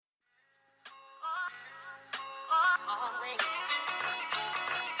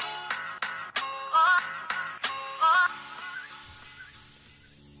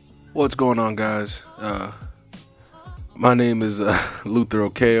What's going on, guys? My name is Luther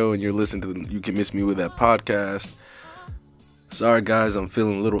Okeo, and you're listening to the You Can Miss Me With That podcast. Sorry, guys, I'm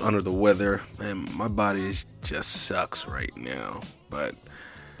feeling a little under the weather, and my body just sucks right now. But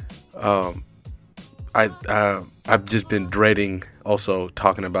I've just been dreading also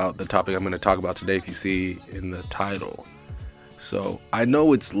talking about the topic I'm going to talk about today. If you see in the title, so I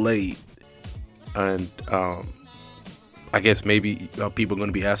know it's late, and I guess maybe people are going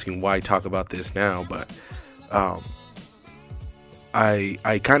to be asking why talk about this now, but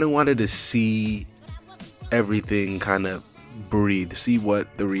I kind of wanted to see everything kind of breathe, see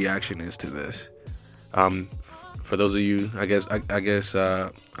what the reaction is to this. For those of you, I guess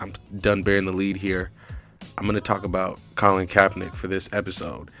I'm done bearing the lead here. I'm going to talk about Colin Kaepernick for this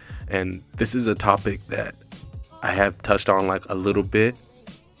episode, and this is a topic that I have touched on like a little bit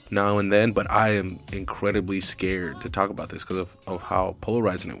now and then, but I am incredibly scared to talk about this because of how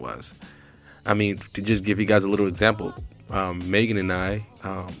polarizing it was. I mean, to just give you guys a little example, Megan and I,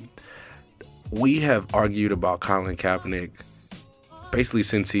 we have argued about Colin Kaepernick basically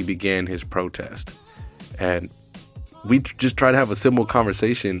since he began his protest. And we just tried to have a simple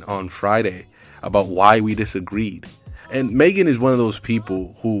conversation on Friday about why we disagreed. And Megan is one of those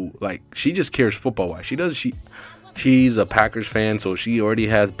people who, like, she just cares football-wise. She's a Packers fan, so she already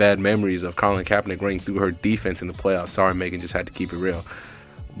has bad memories of Colin Kaepernick running through her defense in the playoffs. Sorry, Megan, just had to keep it real.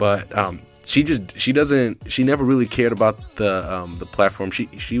 But she never really cared about the platform.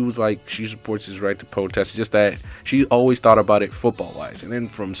 She was like, she supports his right to protest. It's just that she always thought about it football-wise. And then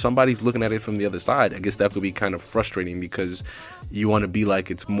from somebody's looking at it from the other side, I guess that could be kind of frustrating because you want to be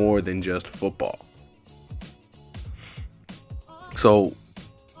like it's more than just football. So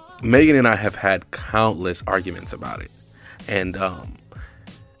Megan and I have had countless arguments about it, and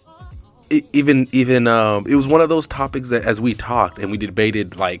it was one of those topics that, as we talked and we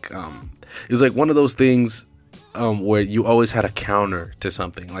debated, like it was like one of those things where you always had a counter to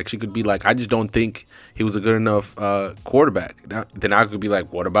something. Like, she could be like, I just don't think he was a good enough quarterback. Then I could be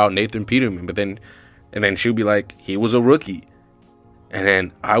like, what about Nathan Peterman? And then she would be like, he was a rookie. And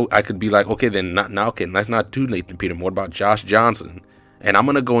then I could be like, okay, then let's not do Nathan Peterman. What about Josh Johnson? And I'm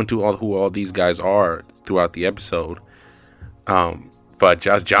going to go into who all these guys are throughout the episode. But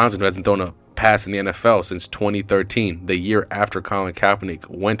Josh Johnson hasn't thrown a pass in the NFL since 2013, the year after Colin Kaepernick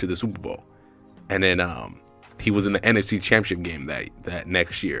went to the Super Bowl. And then he was in the NFC Championship game that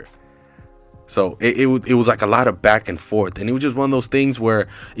next year. So it was like a lot of back and forth. And it was just one of those things where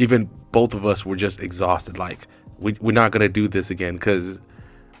even both of us were just exhausted. Like, we're not going to do this again. Because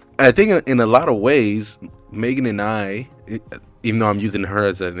I think in a lot of ways, Megan and I, even though I'm using her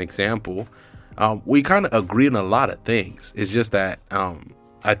as an example, we kind of agree on a lot of things. It's just that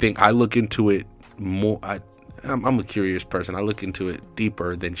I think I look into it more. I'm a curious person. I look into it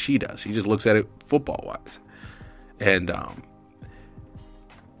deeper than she does. She just looks at it football-wise. And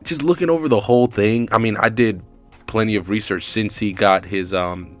just looking over the whole thing, I mean, I did plenty of research since he got his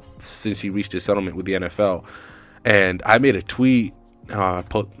since he reached his settlement with the NFL. And I made a tweet. I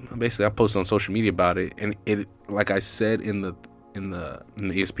posted on social media about it, and it, like I said in the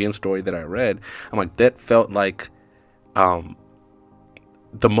ESPN story that I read, I'm like, that felt like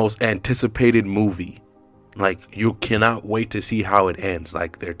the most anticipated movie. Like, you cannot wait to see how it ends.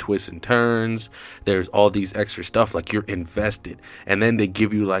 Like, there are twists and turns, there's all these extra stuff, like, you're invested. And then they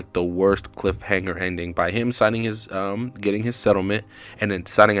give you like the worst cliffhanger ending by him signing his getting his settlement and then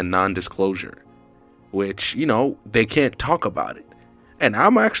signing a non-disclosure, which, you know, they can't talk about it. And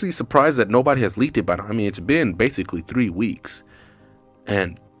I'm actually surprised that nobody has leaked it by now. I mean, it's been basically 3 weeks.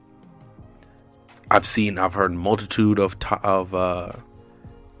 And I've heard multitude of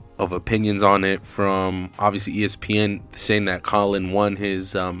opinions on it, from obviously ESPN saying that Colin won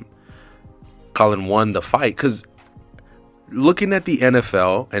the fight. Because looking at the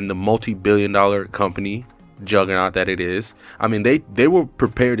NFL and the multi-billion-dollar company juggernaut that it is, I mean, they were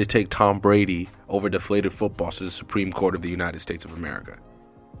prepared to take Tom Brady over deflated football to the Supreme Court of the United States of America.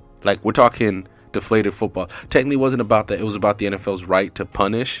 Like, we're talking deflated football. Technically, it wasn't about that. It was about the NFL's right to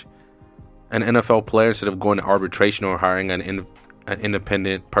punish an NFL player instead of going to arbitration or hiring an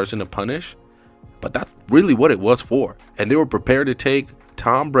independent person to punish. But that's really what it was for. And they were prepared to take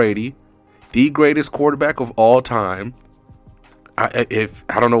Tom Brady, the greatest quarterback of all time. I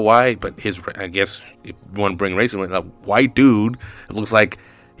don't know why, but I guess if you want to bring race in, a white dude, it looks like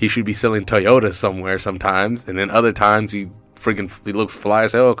he should be selling Toyota somewhere sometimes, and then other times he looks fly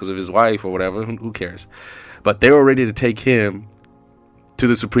as hell because of his wife or whatever. Who cares? But they were ready to take him to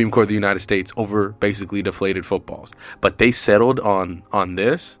the Supreme Court of the United States over basically deflated footballs. But they settled on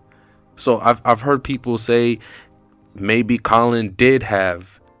this. So I've heard people say maybe Colin did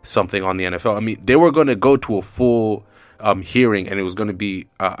have something on the NFL. I mean, they were going to go to a full hearing, and it was going to be,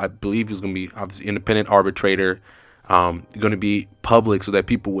 I believe it was going to be obviously independent arbitrator, going to be public so that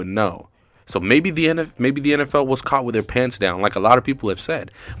people would know. So maybe the NFL was caught with their pants down, like a lot of people have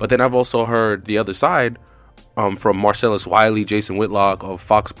said. But then I've also heard the other side from Marcellus Wiley, Jason Whitlock of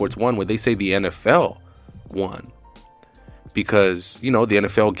Fox Sports 1, where they say the NFL won because, the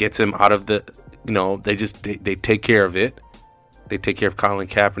NFL gets him out of the, they take care of it. They take care of Colin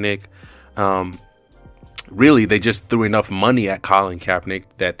Kaepernick. Really, they just threw enough money at Colin Kaepernick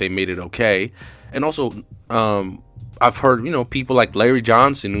that they made it okay. And also, I've heard, people like Larry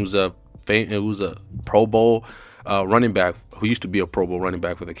Johnson, who's a Pro Bowl running back, who used to be a Pro Bowl running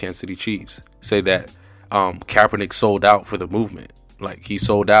back for the Kansas City Chiefs, say that Kaepernick sold out for the movement. Like, he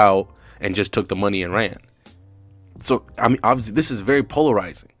sold out and just took the money and ran. So, I mean, obviously, this is very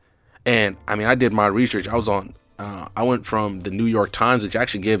polarizing. And, I mean, I did my research. I went from the New York Times, which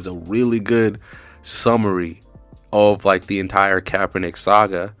actually gives a really good summary of, like, the entire Kaepernick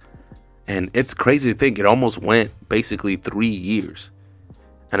saga. And it's crazy to think it almost went basically 3 years.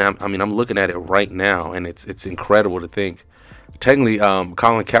 And I'm looking at it right now, and it's incredible to think. Technically, Colin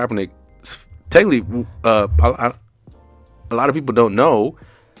Kaepernick, a lot of people don't know.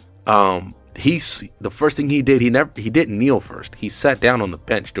 The first thing he did, he didn't kneel first. He sat down on the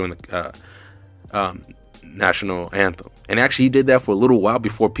bench during the national anthem, and actually he did that for a little while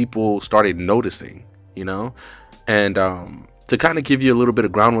before people started noticing. And to kind of give you a little bit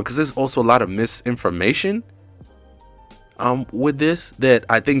of groundwork, because there's also a lot of misinformation with this that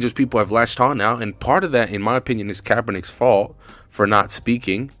I think just people have latched on now. And part of that, in my opinion, is Kaepernick's fault for not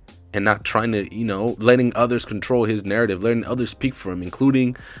speaking and not trying to, letting others control his narrative, letting others speak for him,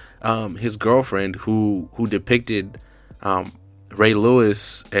 including his girlfriend who depicted Ray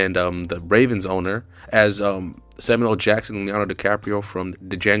Lewis and the Ravens owner as Samuel L. Jackson and Leonardo DiCaprio from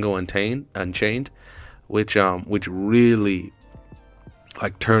the Django Unchained, which really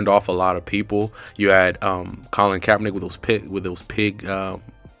like turned off a lot of people. You had Colin Kaepernick with those pig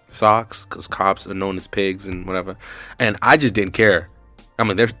socks, because cops are known as pigs and whatever. And I just didn't care. I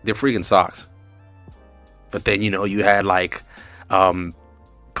mean, they're freaking socks. But then you had like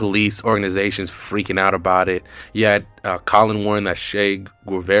police organizations freaking out about it. You had Colin wearing that Che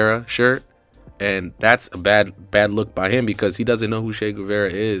Guevara shirt, and that's a bad look by him because he doesn't know who Che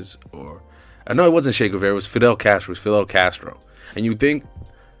Guevara is. Or I know it wasn't Che Guevara, it was Fidel Castro. And you think,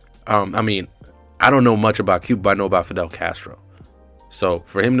 I don't know much about Cuba, but I know about Fidel Castro. So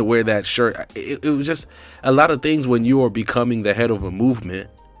for him to wear that shirt, it was just a lot of things when you are becoming the head of a movement,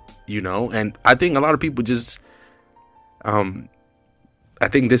 and I think a lot of people just, I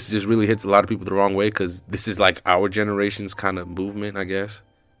think this just really hits a lot of people the wrong way, because this is like our generation's kind of movement, I guess,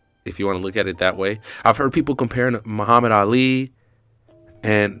 if you want to look at it that way. I've heard people comparing Muhammad Ali,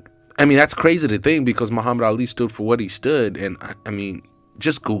 and I mean, that's crazy to think, because Muhammad Ali stood for what he stood. And I mean,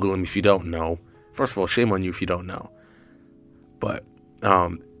 just Google him if you don't know. First of all, shame on you if you don't know. But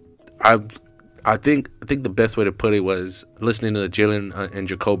I think the best way to put it was listening to the Jalen and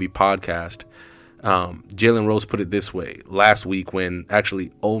Jacoby podcast. Jalen Rose put it this way last week, when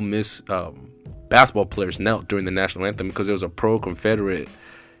actually Ole Miss basketball players knelt during the national anthem because there was a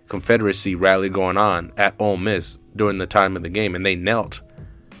Confederacy rally going on at Ole Miss during the time of the game, and they knelt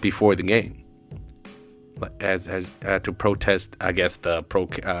before the game, as to protest, I guess, the pro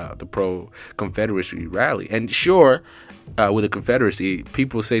Confederacy rally. And sure, with the Confederacy,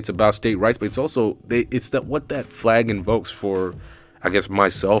 people say it's about state rights, but it's also what that flag invokes for, I guess,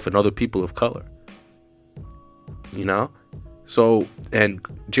 myself and other people of color. So, and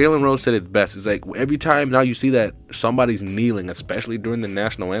Jalen Rose said it best. It's like every time now you see that somebody's kneeling, especially during the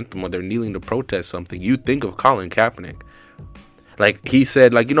national anthem, or they're kneeling to protest something, you think of Colin Kaepernick. Like he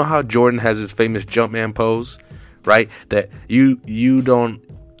said, like, how Jordan has his famous Jumpman pose, right? That you don't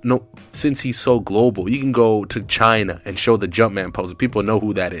know, since he's so global, you can go to China and show the Jumpman pose, and people know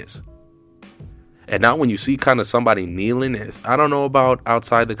who that is. And now when you see kind of somebody kneeling, I don't know about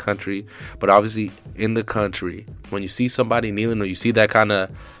outside the country, but obviously in the country, when you see somebody kneeling, or you see that kind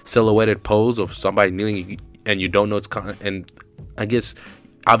of silhouetted pose of somebody kneeling, and you don't know it's Colin, and I guess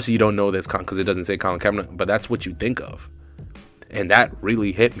obviously you don't know that's Colin because it doesn't say Colin Kaepernick, but that's what you think of. And that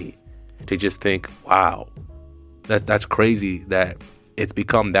really hit me, to just think, wow, that's crazy that it's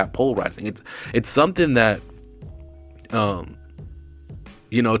become that polarizing. It's something that, to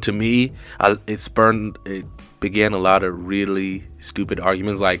me, it began a lot of really stupid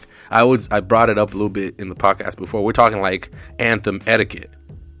arguments. Like I brought it up a little bit in the podcast before. We're talking like anthem etiquette.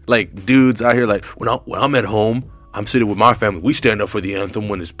 Like dudes out here, like when I'm at home, I'm sitting with my family, we stand up for the anthem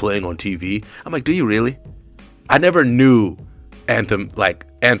when it's playing on TV. I'm like, do you really? I never knew anthem, like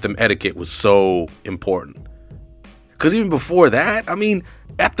anthem etiquette was so important. Because even before that, I mean,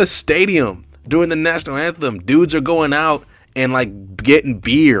 at the stadium during the national anthem, dudes are going out and like getting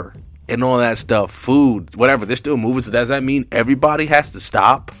beer and all that stuff, food, whatever. They're still moving. So does that mean everybody has to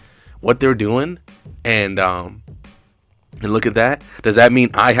stop what they're doing and look at that? Does that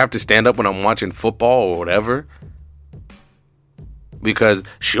mean I have to stand up when I'm watching football or whatever? Because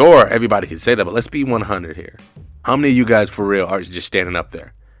sure, everybody can say that, but let's be 100 here. How many of you guys for real are just standing up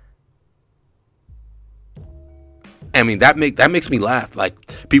there? I mean, that makes me laugh.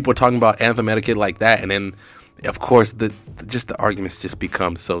 Like, people are talking about anthem etiquette like that, and then, of course, the arguments just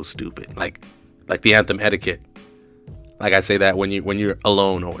become so stupid. Like the anthem etiquette. Like I say that when you're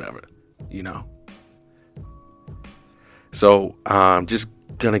alone or whatever, you know. So, just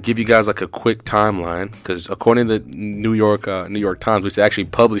gonna give you guys like a quick timeline, because according to the New York Times, which actually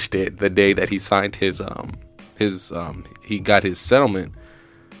published it the day that he signed he got his settlement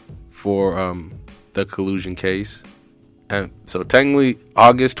for the collusion case. And so technically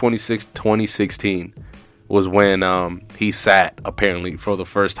August 26, 2016 was when he sat apparently for the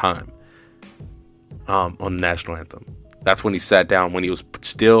first time on the national anthem. That's when he sat down, when he was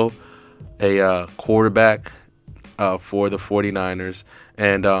still a quarterback for the 49ers.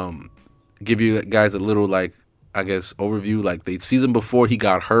 And give you guys a little, like, I guess, overview. Like, the season before, he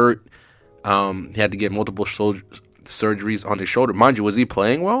got hurt. He had to get multiple surgeries on his shoulder. Mind you, was he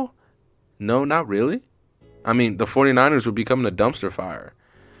playing well? No, not really. I mean, the 49ers were becoming a dumpster fire.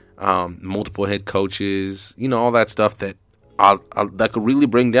 Multiple head coaches, you know, all that stuff that that could really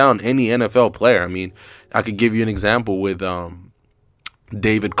bring down any NFL player. I mean, I could give you an example with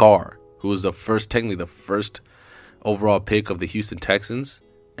David Carr, who was technically the first overall pick of the Houston Texans,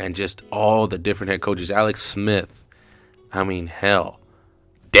 and just all the different head coaches. Alex Smith. I mean, hell.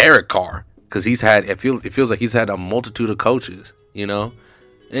 Derek Carr, because it feels like he's had a multitude of coaches, you know,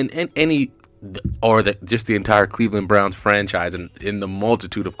 and just the entire Cleveland Browns franchise, and in the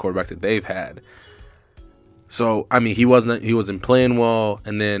multitude of quarterbacks that they've had. So I mean, he wasn't playing well,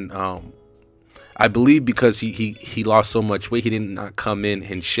 and then I believe because he lost so much weight, he did not come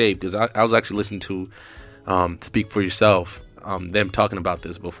in shape. Because I was actually listening to Speak for Yourself, them talking about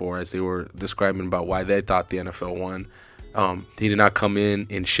this before, as they were describing about why they thought the NFL won. He did not come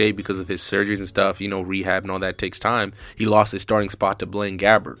in shape because of his surgeries and stuff. You know, rehab and all that takes time. He lost his starting spot to Blaine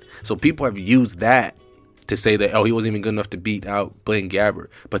Gabbert. So people have used that to say that, he wasn't even good enough to beat out Blaine Gabbert.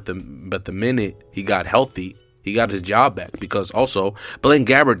 But the minute he got healthy, he got his job back, because also Blaine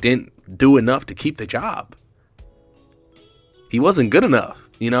Gabbert didn't do enough to keep the job. He wasn't good enough,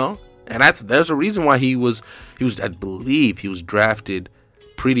 you know? And there's a reason why he was I believe he was drafted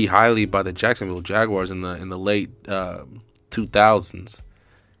pretty highly by the Jacksonville Jaguars in the late 2000s.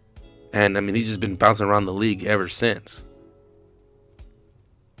 And I mean, he's just been bouncing around the league ever since.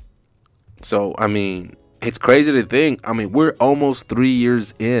 So I mean, it's crazy to think. I mean, we're almost 3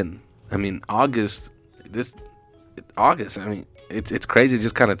 years in. I mean, August. I mean, it's crazy to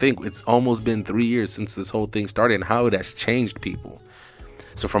just kind of think it's almost been 3 years since this whole thing started, and how it has changed people.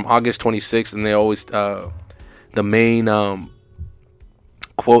 So from August 26th, and they always the main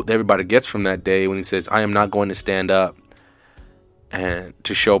quote that everybody gets from that day, when he says, "I am not going to stand up and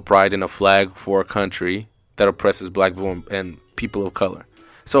to show pride in a flag for a country that oppresses black and people of color."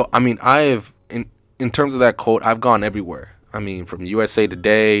 So I mean, in terms of that quote, I've gone everywhere. I mean, from USA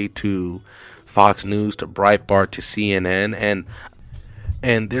Today to Fox News to Breitbart to CNN,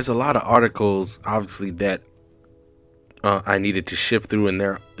 and there's a lot of articles, obviously, that I needed to shift through, and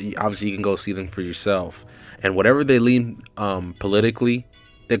there, obviously, you can go see them for yourself. And whatever they lean politically,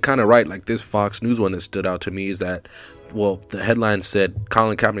 they're kind of right. Like this Fox News one that stood out to me is that, well, the headline said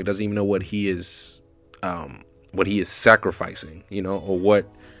Colin Kaepernick doesn't even know what he is sacrificing, you know, or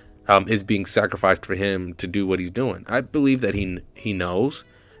what is being sacrificed for him to do what he's doing. I believe that he knows.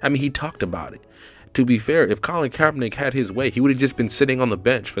 I mean, he talked about it. To be fair, if Colin Kaepernick had his way, he would have just been sitting on the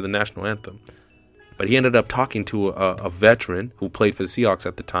bench for the national anthem. But he ended up talking to a veteran who played for the Seahawks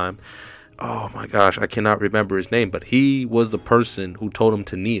at the time. Oh my gosh, I cannot remember his name, but he was the person who told him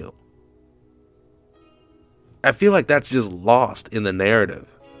to kneel. I feel like that's just lost in the narrative,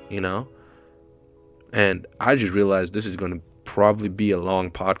 you know? And I just realized this is going to probably be a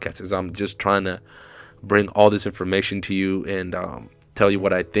long podcast, as I'm just trying to bring all this information to you and tell you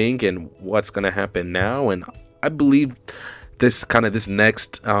what I think and what's going to happen now. And I believe this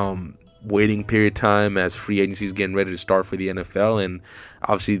next waiting period time, as free agency is getting ready to start for the NFL, and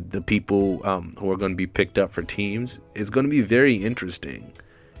obviously the people who are going to be picked up for teams, is going to be very interesting,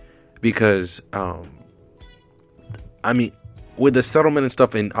 because I mean, with the settlement and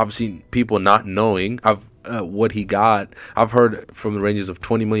stuff, and obviously people not knowing, what he got. I've heard from the ranges of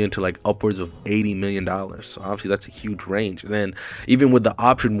 20 million to like upwards of $80 million. So obviously that's a huge range. And then even with the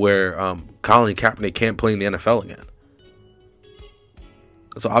option where Colin Kaepernick can't play in the NFL again.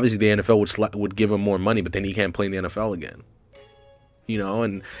 So obviously the NFL would give him more money, but then he can't play in the NFL again. You know,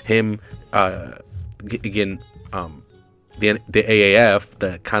 and him again, the AAF,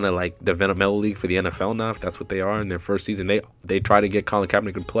 the kind of like developmental league for the NFL now, if that's what they are in their first season, they try to get Colin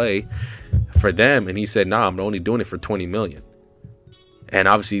Kaepernick to play for them, and he said, "Nah, I'm only doing it for $20 million." And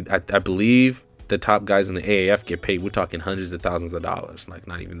obviously, I believe the top guys in the AAF get paid. We're talking hundreds of thousands of dollars, like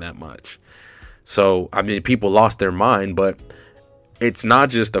not even that much. So I mean, people lost their mind, but it's not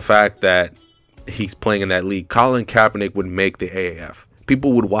just the fact that he's playing in that league. Colin Kaepernick would make the AAF.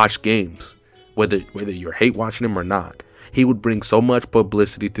 People would watch games, whether you hate watching him or not. He would bring so much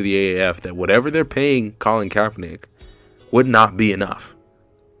publicity to the AAF that whatever they're paying Colin Kaepernick would not be enough.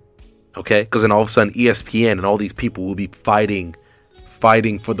 Okay? Because then all of a sudden ESPN and all these people will be fighting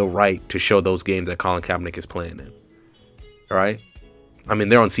for the right to show those games that Colin Kaepernick is playing in. All right? I mean,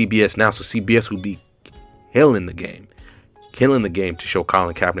 they're on CBS now, so CBS would be killing the game to show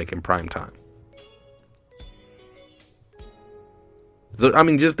Colin Kaepernick in prime time. So, I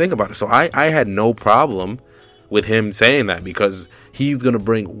mean, just think about it. So I had no problem with him saying that because he's going to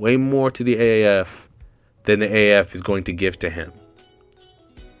bring way more to the AAF than the AAF is going to give to him.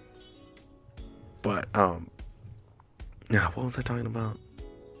 But, what was I talking about?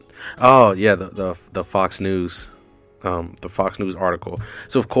 Oh, yeah, the Fox News, the Fox News article.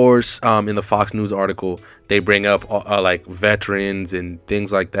 So, of course, in the Fox News article, they bring up like veterans and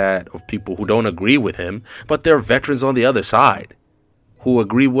things like that of people who don't agree with him, but they're veterans on the other side who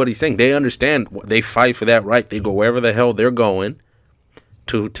agree with what he's saying. They understand. They fight for that right. They go wherever the hell they're going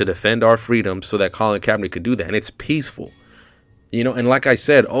to defend our freedom so that Colin Kaepernick could do that. And it's peaceful. You know, and like I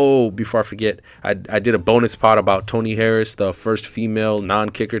said, before I forget, I did a bonus pod about Tony Harris, the first female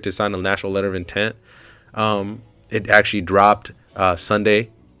non-kicker to sign a national letter of intent. It actually dropped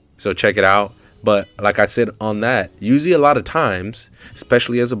Sunday, so check it out. But like I said on that, usually a lot of times,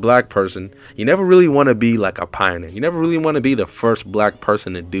 especially as a black person, you never really want to be like a pioneer. You never really want to be the first black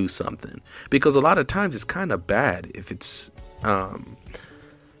person to do something. Because a lot of times it's kind of bad if it's... I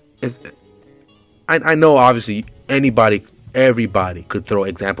know obviously everybody could throw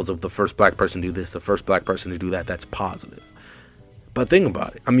examples of the first black person to do this, the first black person to do that. That's positive. But think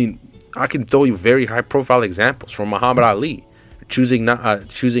about it. I mean, I can throw you very high profile examples from Muhammad Ali. Choosing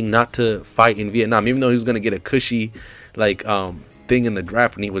not to fight in Vietnam, even though he was going to get a cushy thing in the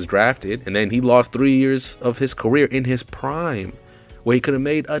draft when he was drafted, and then he lost 3 years of his career in his prime, where he could have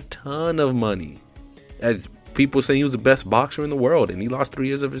made a ton of money. As people say, he was the best boxer in the world, and he lost 3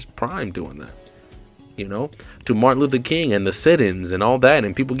 years of his prime doing that. You know, to Martin Luther King and the sit-ins and all that,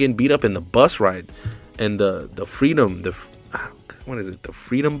 and people getting beat up in the bus ride, and the freedom, the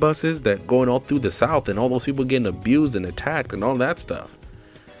freedom buses that going all through the South, and all those people getting abused and attacked and all that stuff.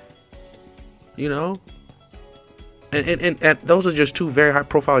 You know, and those are just two very high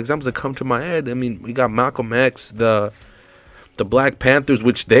profile examples that come to my head. I mean, we got Malcolm X, the Black Panthers,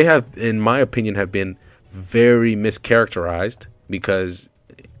 which they have, in my opinion, have been very mischaracterized, because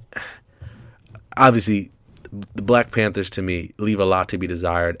obviously the Black Panthers to me leave a lot to be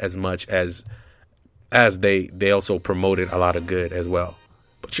desired, as much as they also promoted a lot of good as well.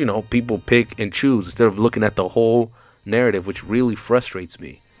 But, you know, people pick and choose instead of looking at the whole narrative, which really frustrates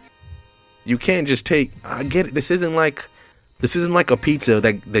me. You can't just I get it. This isn't like a pizza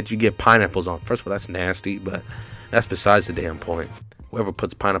that you get pineapples on. First of all, that's nasty, but that's besides the damn point. Whoever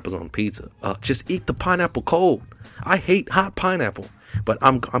puts pineapples on pizza, just eat the pineapple cold. I hate hot pineapple, but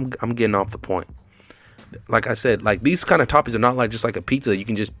I'm getting off the point. Like I said, like these kind of toppings are not like just like a pizza. You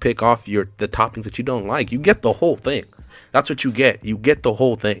can just pick off the toppings that you don't like. You get the whole thing. That's what you get. You get the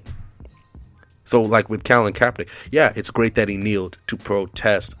whole thing. So like with Colin Kaepernick, yeah, it's great that he kneeled to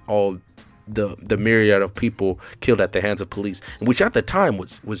protest all the myriad of people killed at the hands of police, which at the time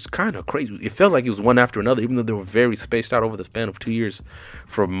was kind of crazy. It felt like it was one after another, even though they were very spaced out over the span of 2 years.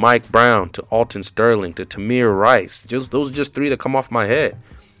 From Mike Brown to Alton Sterling to Tamir Rice, those are just three that come off my head,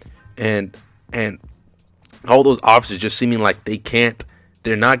 and all those officers just seeming like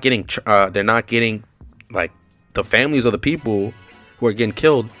they're not getting like the families of the people who are getting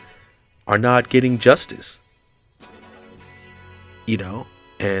killed are not getting justice, you know.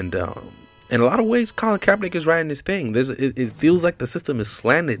 And in a lot of ways, Colin Kaepernick is right in his thing. It feels like the system is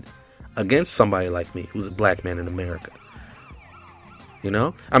slanted against somebody like me, who's a black man in America. You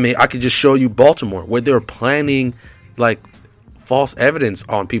know, I mean, I could just show you Baltimore, where they're planning like false evidence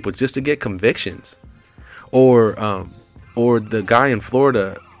on people just to get convictions. Or the guy in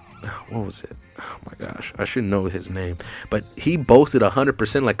Florida, what was it? oh my gosh, I should know his name, but he boasted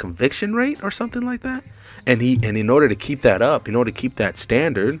 100% like conviction rate or something like that. And in order to keep that up, in order to keep that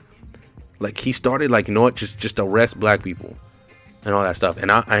standard, like he started like, you know what, just arrest black people and all that stuff.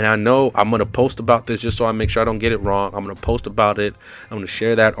 And I know I'm gonna post about this just so I make sure I don't get it wrong. I'm gonna post about it. I'm gonna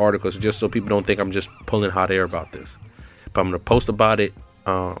share that article just so people don't think I'm just pulling hot air about this. But I'm gonna post about it.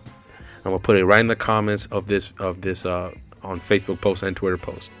 I'm gonna put it right in the comments of this on Facebook post and Twitter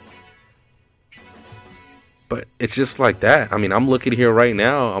post. But it's just like that. I mean, I'm looking here right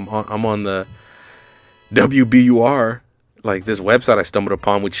now. I'm on the WBUR, like this website I stumbled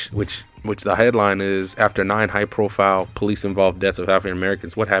upon, which the headline is, after 9 high-profile police-involved deaths of African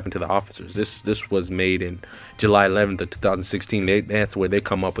Americans, what happened to the officers? This was made in July 11th of 2016. That's where they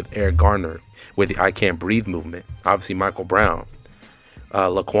come up with Eric Garner with the I Can't Breathe movement. Obviously, Michael Brown,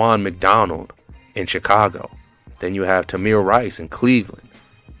 Laquan McDonald in Chicago. Then you have Tamir Rice in Cleveland.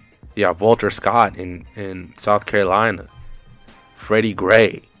 You have Walter Scott in South Carolina. Freddie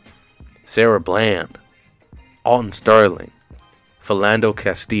Gray, Sarah Bland, Alton Sterling, Philando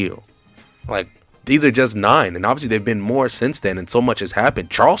Castile. Like, these are just 9, and obviously they've been more since then, and so much has happened.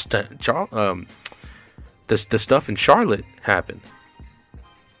 The stuff in Charlotte happened.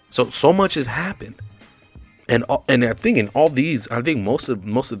 So much has happened, and I think in all these, I think most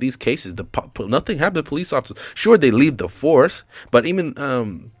of these cases, nothing happened to police officers. Sure, they leave the force, but even a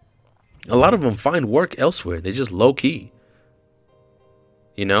lot of them find work elsewhere. They're just low key,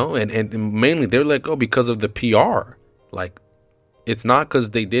 you know, and mainly they're let go because of the PR. Like, it's not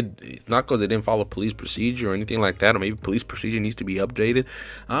because they didn't follow police procedure or anything like that, or maybe police procedure needs to be updated.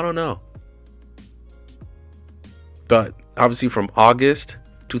 I don't know. But obviously from August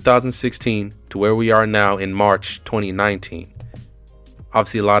 2016 to where we are now in March 2019,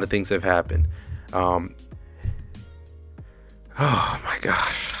 obviously a lot of things have happened. Oh my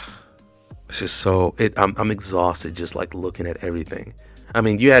gosh. It's just so, I'm exhausted just like looking at everything. I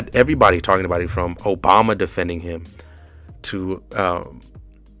mean, you had everybody talking about it, from Obama defending him to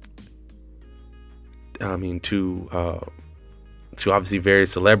obviously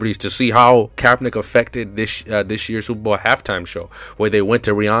various celebrities, to see how Kaepernick affected this year's Super Bowl halftime show, where they went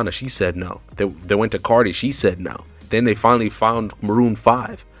to Rihanna, she said no. They went to Cardi, she said no. Then they finally found Maroon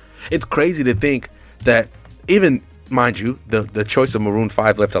 5. It's crazy to think that, even, mind you, the choice of Maroon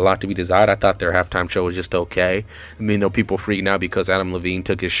 5 left a lot to be desired. I thought their halftime show was just okay. I mean, people freaking out because Adam Levine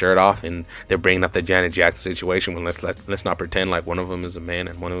took his shirt off, and they're bringing up the Janet Jackson situation. When let's not pretend like one of them is a man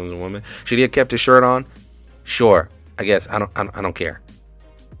and one of them is a woman. Should he have kept his shirt on? Sure, I guess. I don't care.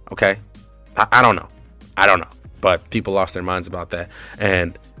 Okay, I don't know. But people lost their minds about that,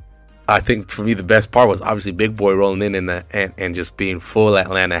 and I think for me the best part was obviously Big Boy rolling in and just being full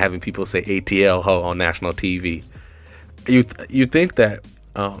Atlanta, having people say ATL ho on national TV. You think that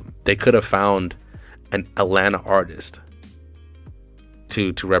they could have found an Atlanta artist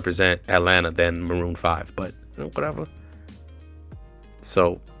to represent Atlanta than Maroon 5, but whatever.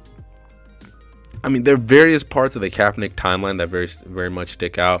 So, I mean, there are various parts of the Kaepernick timeline that very, very much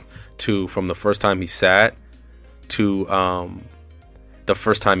stick out, from the first time he sat to the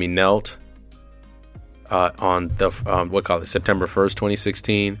first time he knelt on the September 1st,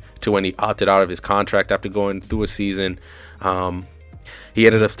 2016, to when he opted out of his contract after going through a season. He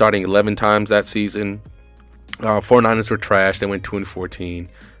ended up starting 11 times that season. 49ers were trash. They went 2-14,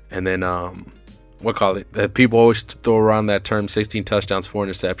 and then people always throw around that term, 16 touchdowns, 4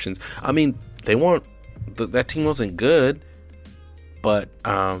 interceptions. I mean, that team wasn't good, but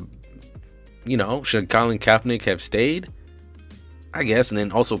should Colin Kaepernick have stayed? I guess. And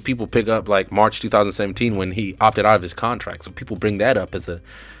then also people pick up like March 2017 when he opted out of his contract. So people bring that up as an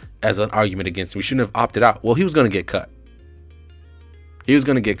argument against him. We shouldn't have opted out. Well, he was going to get cut. He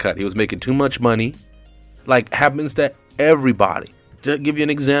was making too much money. Like, happens to everybody. To give you an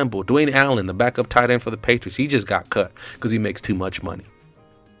example, Dwayne Allen, the backup tight end for the Patriots, he just got cut because he makes too much money.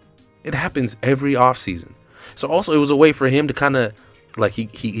 It happens every offseason. So also it was a way for him to kind of, like, he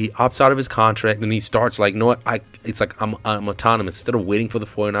opts out of his contract and he starts like, you know what, it's like I'm autonomous. Instead of waiting for the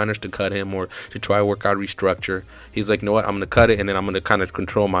 49ers to cut him or to try to work out restructure, he's like, you know what, I'm going to cut it, and then I'm going to kind of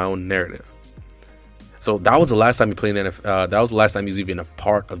control my own narrative. So that was the last time he played in the NFL. That was the last time he was even a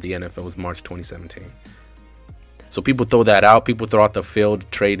part of the NFL, was March 2017. So people throw that out. People throw out the failed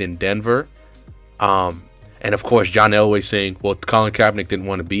trade in Denver. And of course, John Elway saying, well, Colin Kaepernick didn't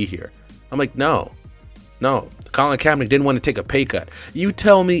want to be here. I'm like, no. Colin Kaepernick didn't want to take a pay cut. You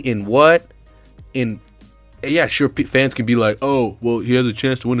tell me yeah, sure, fans can be like, oh, well, he has a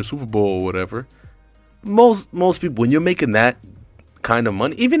chance to win a Super Bowl or whatever. Most people, when you're making that kind of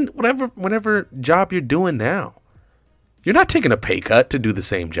money, even whatever job you're doing now, you're not taking a pay cut to do the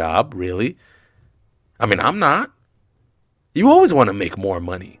same job, really. I mean, I'm not. You always want to make more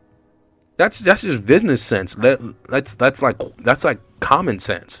money. That's just business sense. That's like common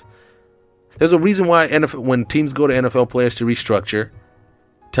sense. There's a reason why when teams go to NFL players to restructure,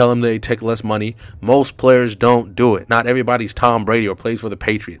 tell them they take less money, most players don't do it. Not everybody's Tom Brady or plays for the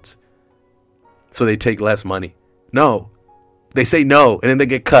Patriots, so they take less money. No, they say no, and then they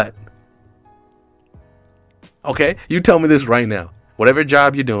get cut. Okay, you tell me this right now. Whatever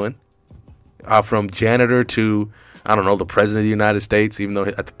job you're doing, from janitor to, I don't know, the president of the United States, even though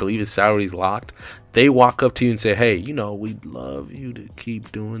I believe his salary is locked, they walk up to you and say, hey, we'd love you to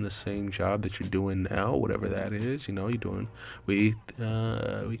keep doing the same job that you're doing now, whatever that is, you're doing. We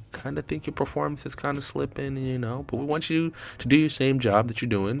kind of think your performance is kind of slipping, but we want you to do your same job that you're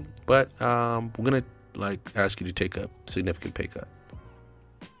doing, but we're going to ask you to take a significant pay cut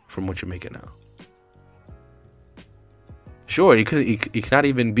from what you're making now. Sure, it cannot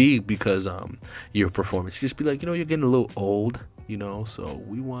even be because your performance. Just be like, you're getting a little old, so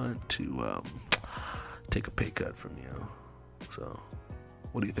we want to take a pay cut from you. So,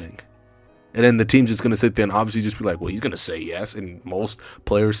 what do you think? And then the team's just going to sit there and obviously just be like, well, he's going to say yes, and most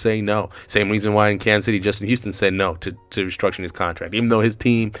players say no. Same reason why in Kansas City, Justin Houston said no to restructuring his contract, even though his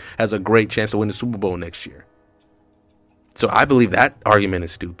team has a great chance to win the Super Bowl next year. So I believe that argument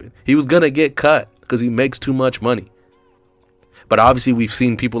is stupid. He was going to get cut because he makes too much money. But obviously, we've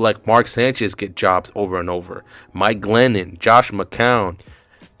seen people like Mark Sanchez get jobs over and over. Mike Glennon, Josh McCown,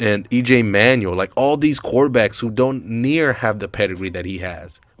 and E.J. Manuel. Like all these quarterbacks who don't near have the pedigree that he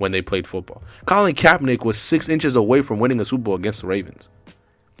has when they played football. Colin Kaepernick was 6 inches away from winning a Super Bowl against the Ravens.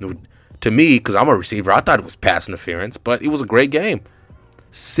 To me, because I'm a receiver, I thought it was pass interference, but it was a great game.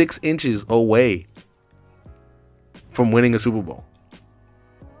 6 inches away from winning a Super Bowl.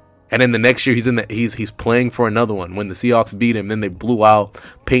 And then the next year he's playing for another one. When the Seahawks beat him, then they blew out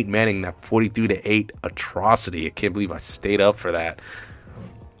Peyton Manning, that 43-8 atrocity. I can't believe I stayed up for that.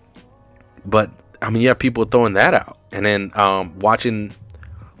 But I mean, you have people throwing that out, and then watching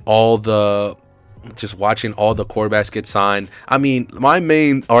all the quarterbacks get signed. I mean, my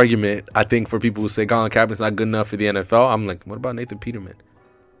main argument, I think, for people who say Colin Kaepernick's not good enough for the NFL, I'm like, what about Nathan Peterman?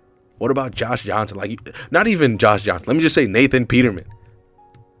 What about Josh Johnson? Not even Josh Johnson. Let me just say Nathan Peterman.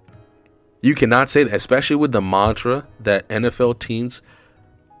 You cannot say that, especially with the mantra that NFL teams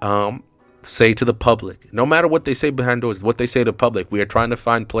say to the public. No matter what they say behind doors, what they say to the public, we are trying to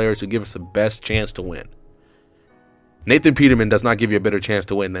find players who give us the best chance to win. Nathan Peterman does not give you a better chance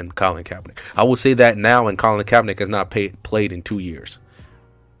to win than Colin Kaepernick. I will say that now, and Colin Kaepernick has not played in 2 years.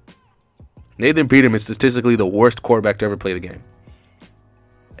 Nathan Peterman is statistically the worst quarterback to ever play the game.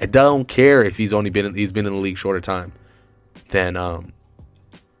 I don't care if he's been in the league shorter time than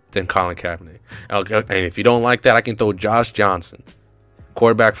Colin Kaepernick. And if you don't like that, I can throw Josh Johnson,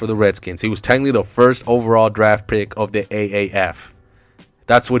 quarterback for the Redskins. He was technically the first overall draft pick of the AAF.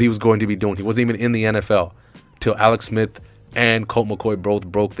 That's what he was going to be doing. He wasn't even in the NFL till Alex Smith and Colt McCoy both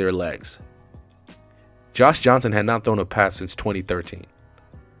broke their legs. Josh Johnson had not thrown a pass since 2013.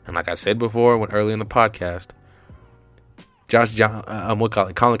 And like I said before, early in the podcast, Colin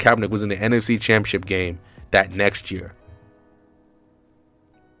Kaepernick was in the NFC Championship game that next year.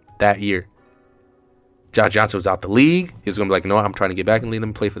 That year, Josh Johnson was out the league. He was going to be like, no, I'm trying to get back and lead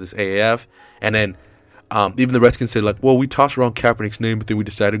them play for this AAF. And then even the Redskins said, like, well, we tossed around Kaepernick's name, but then we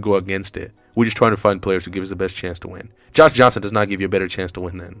decided to go against it. We're just trying to find players who give us the best chance to win. Josh Johnson does not give you a better chance to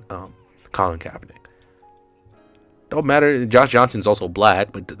win than Colin Kaepernick. Don't matter. Josh Johnson's also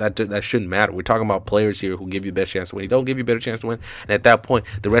black, but that shouldn't matter. We're talking about players here who give you the best chance to win. He don't give you a better chance to win. And at that point,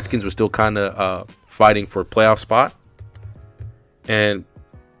 the Redskins were still kind of fighting for a playoff spot. And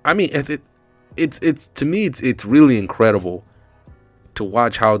I mean, it's to me, it's really incredible to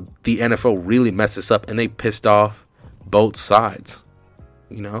watch how the NFL really messes up, and they pissed off both sides.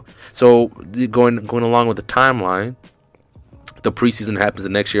 So going along with the timeline, the preseason happens the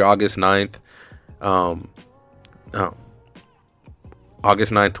next year, August 9th.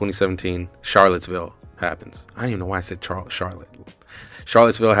 August 9th, 2017, Charlottesville happens. I don't even know why I said Charlotte.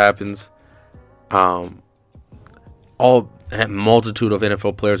 Charlottesville happens. A multitude of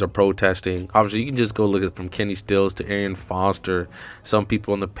NFL players are protesting. Obviously, you can just go look at from Kenny Stills to Arian Foster. Some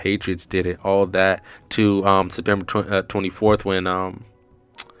people on the Patriots did it. All that to September 24th when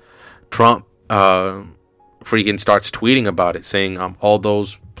Trump freaking starts tweeting about it, saying all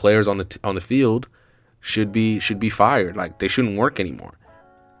those players on the field should be fired. Like, they shouldn't work anymore.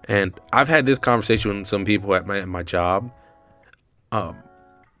 And I've had this conversation with some people at my job.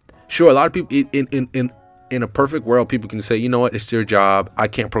 Sure, a lot of people in a perfect world, people can say, you know what, it's your job. I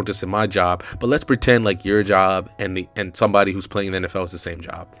can't protest in my job. But let's pretend like your job and somebody who's playing in the NFL is the same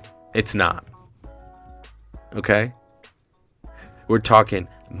job. It's not. Okay? We're talking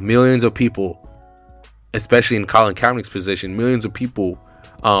millions of people, especially in Colin Kaepernick's position, millions of people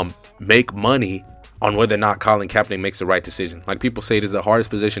make money on whether or not Colin Kaepernick makes the right decision. Like people say, it is the hardest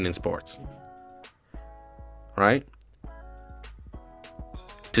position in sports. Right?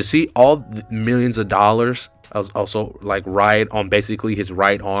 To see all the millions of dollars also like ride on basically his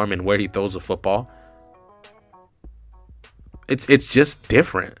right arm and where he throws the football. It's just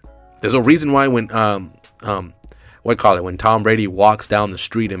different. There's a reason why when when Tom Brady walks down the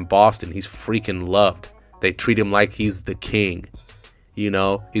street in Boston, he's freaking loved. They treat him like he's the king. You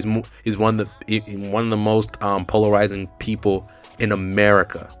know, he's one of the most polarizing people in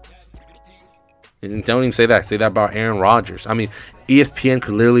America. And don't even say that. Say that about Aaron Rodgers. I mean, ESPN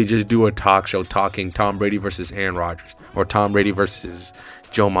could literally just do a talk show talking Tom Brady versus Aaron Rodgers or Tom Brady versus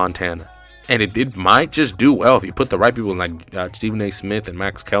Joe Montana. And it might just do well if you put the right people like Stephen A. Smith and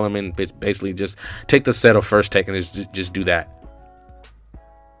Max Kellerman. Basically, just take the set of First Take and just do that.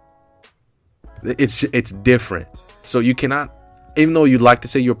 It's different. So you cannot, even though you'd like to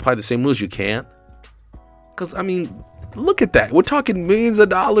say you apply the same rules, you can't. Because, I mean, look at that. We're talking millions of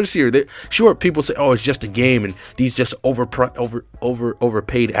dollars here. Sure, people say, oh, it's just a game and these just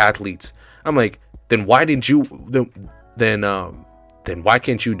overpaid athletes. I'm like, then why didn't you, then why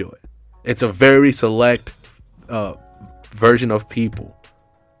can't you do it? It's a very select version of people.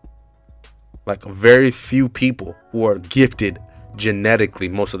 Like very few people who are gifted genetically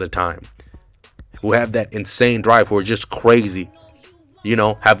most of the time. Who have that insane drive, who are just crazy. You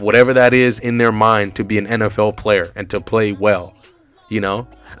know, have whatever that is in their mind to be an NFL player and to play well. You know?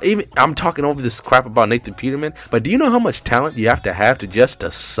 Even I'm talking over this crap about Nathan Peterman, but do you know how much talent you have to just to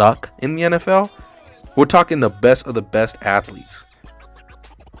suck in the NFL? We're talking the best of the best athletes.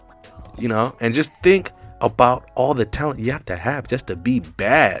 You know, and just think about all the talent you have just to be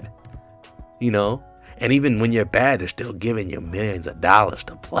bad. You know, and even when you're bad, they're still giving you millions of dollars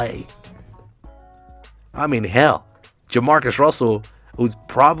to play. I mean, hell, Jamarcus Russell, who's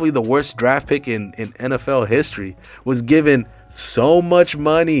probably the worst draft pick in NFL history, was given so much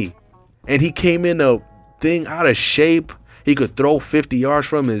money, and he came in a thing out of shape. He could throw 50 yards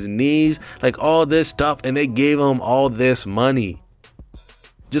from his knees, like all this stuff, and they gave him all this money.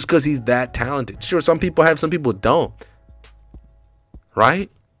 Just because he's that talented. Sure, some people have, some people don't.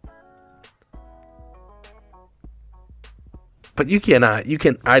 Right? But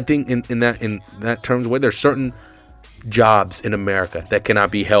I think in that terms, where there's certain jobs in America that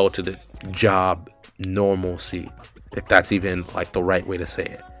cannot be held to the job normalcy. If that's even like the right way to say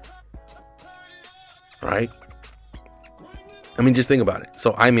it. Right? I mean, just think about it.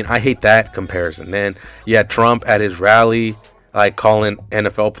 So, I mean, I hate that comparison. Then, yeah, Trump at his rally, like calling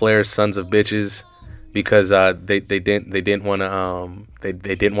NFL players sons of bitches because they didn't want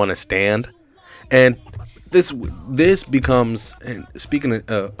to stand, and this becomes, and speaking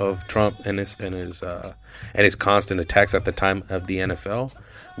of Trump and his constant attacks at the time of the NFL,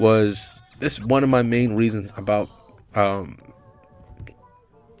 was this one of my main reasons about not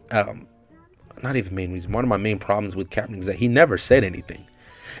even main reason, one of my main problems with Kaepernick is that he never said anything,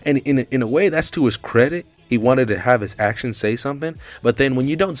 and in a way that's to his credit. He wanted to have his actions say something, but then when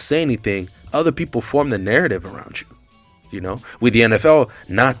you don't say anything, other people form the narrative around you. You know, with the NFL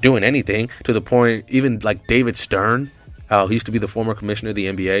not doing anything, to the point, even like David Stern, he used to be the former commissioner of the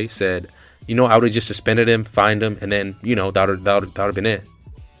NBA, said, you know, I would have just suspended him, fined him, and then, you know, that would have been it.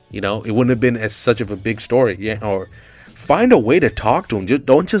 You know, it wouldn't have been as such of a big story. Yeah, or find a way to talk to him.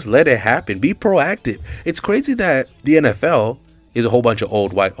 Don't just let it happen. Be proactive. It's crazy that the NFL is a whole bunch of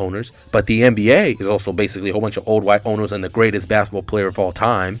old white owners, but the NBA is also basically a whole bunch of old white owners and the greatest basketball player of all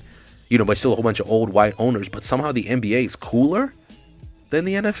time, you know, but still a whole bunch of old white owners. But somehow the NBA is cooler than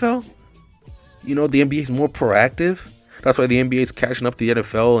the NFL. You know, the NBA is more proactive. That's why the NBA is catching up to the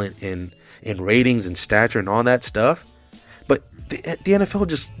NFL in ratings and stature and all that stuff. But the NFL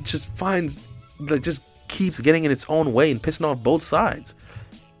just finds, like, just keeps getting in its own way and pissing off both sides.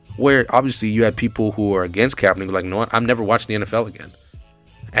 Where obviously you had people who are against Kaepernick, like, no, I'm never watching the NFL again.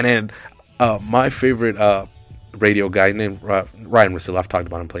 And then my favorite radio guy named Ryan Russillo, I've talked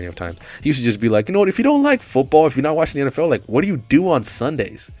about him plenty of times. He used to just be like, you know what, if you don't like football, if you're not watching the NFL, like, what do you do on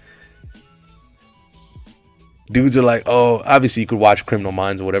Sundays? Dudes are like, oh, obviously you could watch Criminal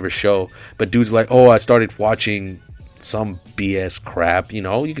Minds or whatever show, but dudes are like, oh, I started watching some BS crap. You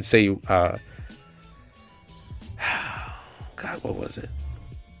know, you could say, God, what was it?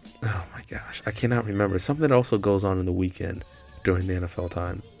 Oh my gosh, I cannot remember. Something that also goes on in the weekend during the NFL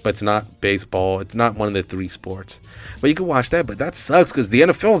time, but it's not baseball. It's not one of the three sports. But you can watch that. But that sucks because the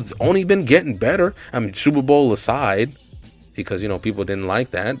NFL has only been getting better. I mean, Super Bowl aside, because, people didn't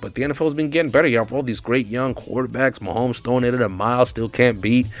like that. But the NFL's been getting better. You have all these great young quarterbacks. Mahomes throwing it at a mile, still can't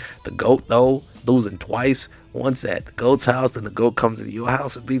beat the GOAT, though, losing twice. Once at the GOAT's house, then the GOAT comes to your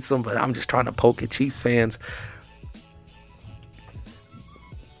house and beats them. But I'm just trying to poke at Chiefs fans.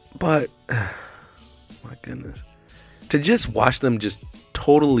 But, my goodness. To just watch them just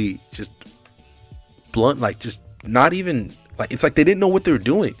totally just blunt, like just not even, like it's like they didn't know what they were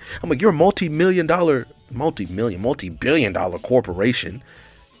doing. I'm like, you're a multi-billion dollar corporation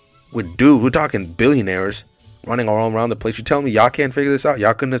we're talking billionaires running all around the place. You telling me y'all can't figure this out?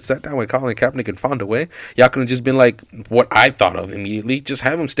 Y'all couldn't have sat down with Colin Kaepernick and found a way? Y'all couldn't have just been like what I thought of immediately, just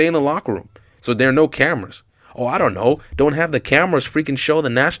have him stay in the locker room so there are no cameras. Oh, I don't know. Don't have the cameras freaking show the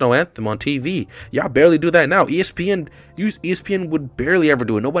national anthem on TV. Y'all barely do that now. ESPN would barely ever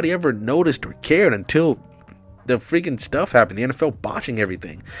do it. Nobody ever noticed or cared until the freaking stuff happened. The NFL botching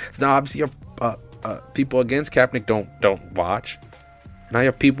everything. So now obviously people against Kaepernick don't watch. Now you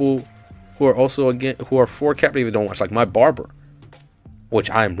have people who are for Kaepernick that don't watch, like my barber,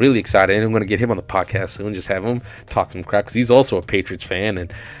 which I'm really excited. And I'm going to get him on the podcast soon. Just have him talk some crap because he's also a Patriots fan.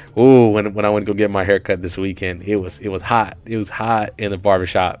 And when I went to go get my haircut this weekend, it was hot. It was hot in the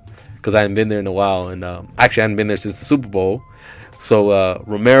barbershop because I hadn't been there in a while, and actually I hadn't been there since the Super Bowl. So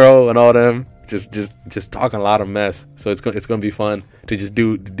Romero and all them just talking a lot of mess. So it's going to be fun to just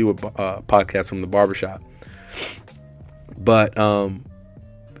do a podcast from the barbershop. But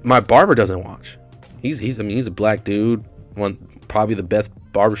my barber doesn't watch. He's a black dude, probably the best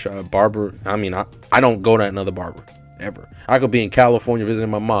barber. I mean, I don't go to another barber ever. I could be in California visiting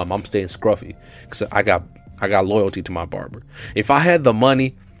my mom. I'm staying scruffy because I got loyalty to my barber. If I had the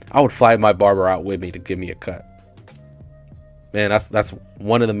money, I would fly my barber out with me to give me a cut. Man, that's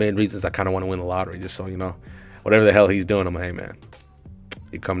one of the main reasons I kind of want to win the lottery. Just so you know, whatever the hell he's doing, I'm like, hey man,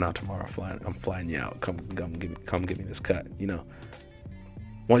 you coming out tomorrow? I'm flying you out. Come give me this cut.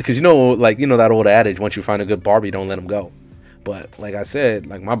 Because that old adage: once you find a good barber, you don't let him go. But like I said,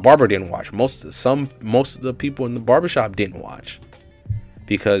 like my barber didn't watch. Most of the people in the barbershop didn't watch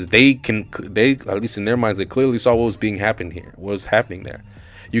because they at least in their minds, they clearly saw what was happening there.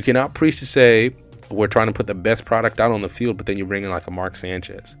 You cannot preach to say we're trying to put the best product out on the field, but then you bring in like a Mark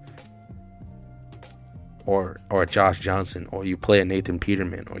Sanchez or a Josh Johnson, or you play a Nathan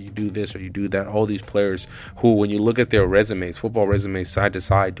Peterman, or you do this or you do that. All these players who, when you look at their resumes, football resumes side to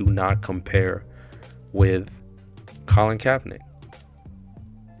side, do not compare with Colin Kaepernick.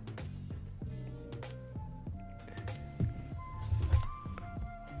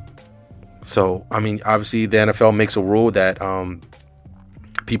 So, I mean, obviously the NFL makes a rule that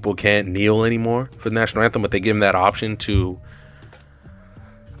people can't kneel anymore for the national anthem, but they give them that option to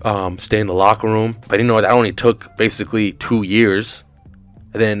stay in the locker room. But that only took basically 2 years.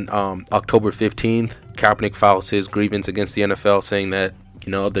 And then October 15th, Kaepernick files his grievance against the NFL, saying that the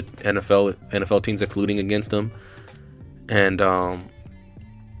NFL teams are colluding against him. And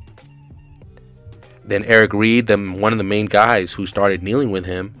then Eric Reid, one of the main guys who started kneeling with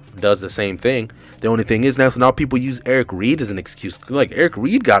him, does the same thing. The only thing is now people use Eric Reid as an excuse. Like, Eric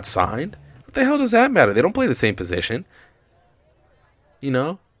Reid got signed. What the hell does that matter? They don't play the same position.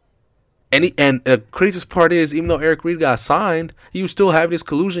 And the craziest part is, even though Eric Reid got signed, he was still having his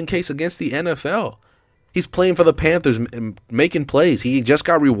collusion case against the NFL. He's playing for the Panthers and making plays. He just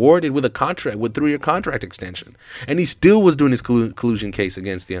got rewarded with a 3-year contract extension. And he still was doing his collusion case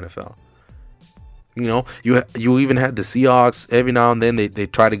against the NFL. You even had the Seahawks. Every now and then they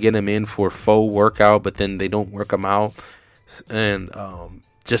try to get him in for faux workout, but then they don't work him out. And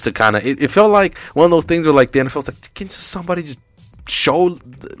just to kind of, it felt like one of those things where like the NFL's like, can somebody just show,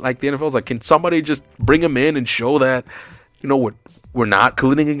 like the NFL's like, can somebody just bring him in and show that, we're not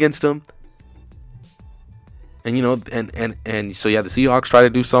colluding against him? And and so yeah, the Seahawks try to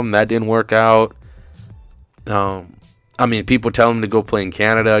do something that didn't work out. I mean, people tell him to go play in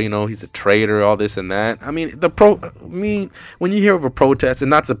Canada. He's a traitor, all this and that. I mean, when you hear of a protest, it's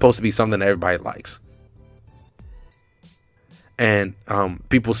not supposed to be something that everybody likes. And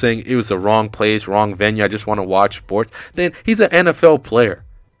people saying it was the wrong place, wrong venue. I just want to watch sports. Then he's an NFL player.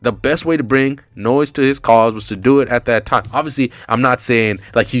 The best way to bring noise to his cause was to do it at that time. Obviously, I'm not saying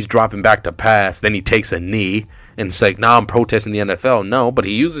like he's dropping back to pass, then he takes a knee and it's like, now I'm protesting the NFL. No, but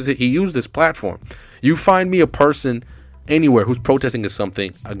he used this platform. You find me a person anywhere who's protesting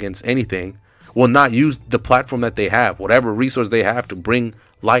against anything will not use the platform that they have, whatever resource they have, to bring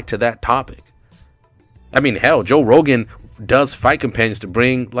light to that topic. I mean, hell, Joe Rogan does fight companions to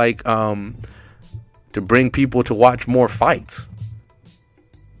bring people to watch more fights.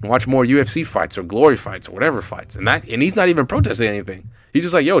 Watch more UFC fights or glory fights or whatever fights. And he's not even protesting anything. He's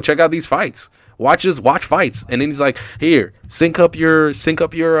just like, yo, check out these fights. watch fights. And then he's like, here, sync up your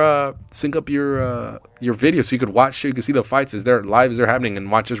video so you could watch, so you can see the fights as they're happening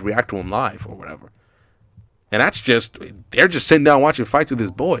and watch us react to them live or whatever. And they're just sitting down watching fights with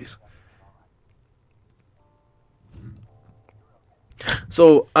his boys.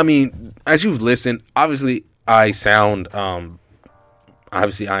 So, I mean, as you've listened, obviously I sound pro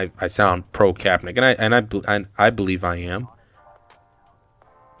Kaepernick, and I believe I am.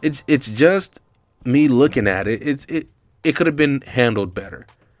 It's just me looking at it. It could have been handled better.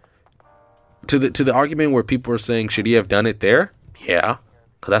 To the argument where people are saying, should he have done it there? Yeah,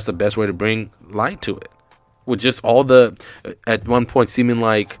 because that's the best way to bring light to it. With just at one point seeming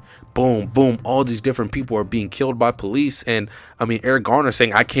like boom, boom, all these different people are being killed by police, and I mean Eric Garner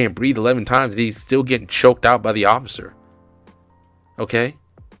saying I can't breathe 11 times, and he's still getting choked out by the officer. Okay,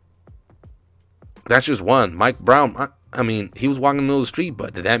 that's just one. Mike Brown. I mean, he was walking in the middle of the street,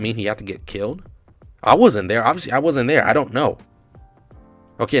 but did that mean he had to get killed? I wasn't there. Obviously, I wasn't there. I don't know.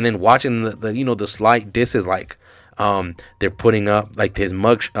 Okay, and then watching the slight disses, like they're putting up like his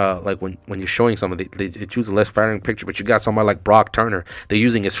mug, like when you're showing something, they choose a less flattering picture, but you got somebody like Brock Turner, they're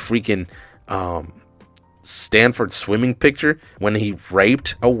using his freaking Stanford swimming picture when he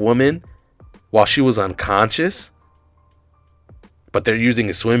raped a woman while she was unconscious, but they're using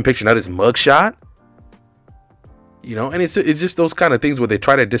his swimming picture, not his mugshot. And it's just those kind of things where they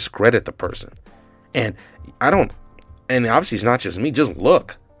try to discredit the person. And and obviously it's not just me, just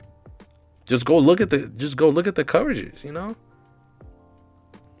look. Just go look at the coverages,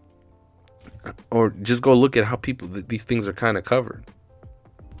 Or just go look at how these things are kind of covered.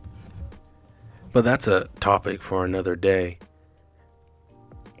 But that's a topic for another day.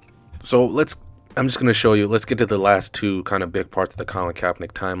 So I'm just going to show you, let's get to the last two kind of big parts of the Colin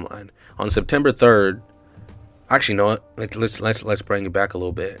Kaepernick timeline. On September 3rd, actually, you know what? Let's bring it back a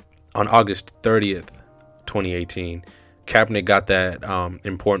little bit. On August 30th, 2018, Kaepernick got that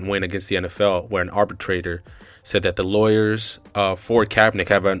important win against the NFL, where an arbitrator said that the lawyers for Kaepernick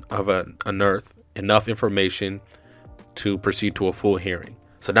have enough information to proceed to a full hearing.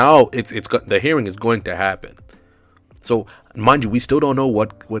 So now the hearing is going to happen. So mind you, we still don't know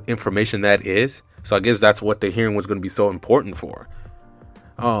what information that is. So I guess that's what the hearing was going to be so important for.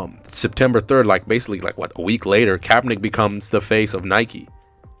 September 3rd, basically a week later, Kaepernick becomes the face of Nike,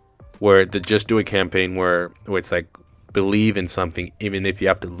 where the Just Do It campaign, where it's like, believe in something even if you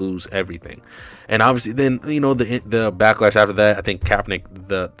have to lose everything. And obviously then the backlash after that, I think Kaepernick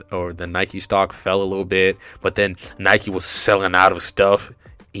the Nike stock fell a little bit, but then Nike was selling out of stuff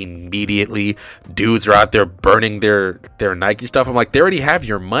immediately. Dudes are out there burning their Nike stuff. I'm like, they already have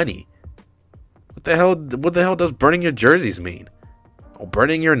your money. What the hell does burning your jerseys mean? Or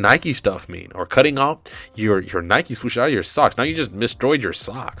burning your Nike stuff mean? Or cutting off your Nike swoosh out of your socks? Now you just destroyed your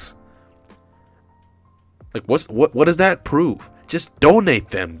socks. Like, what does that prove? Just donate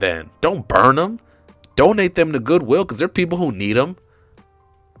them then. Don't burn them. Donate them to Goodwill, because there are people who need them.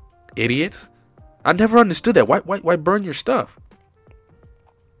 Idiots. I never understood that. Why burn your stuff?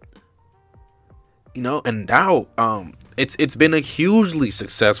 And now it's been a hugely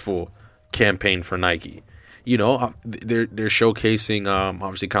successful campaign for Nike. They're showcasing,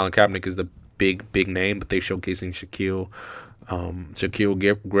 obviously Colin Kaepernick is the big name, but they're showcasing Shaquille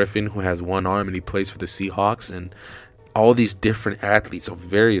Griffin, who has one arm and he plays for the Seahawks, and all these different athletes of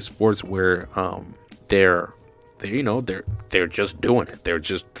various sports where they're just doing it. They're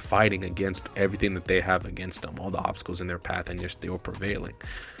just fighting against everything that they have against them, all the obstacles in their path, and they're still prevailing.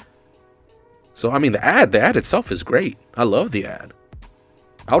 So I mean, the ad itself is great. I love the ad.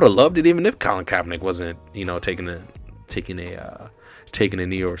 I would have loved it even if Colin Kaepernick wasn't, taking a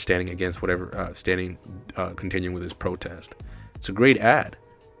knee or standing against whatever, continuing with his protest. It's a great ad.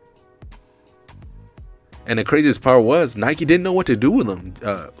 And the craziest part was Nike didn't know what to do with him.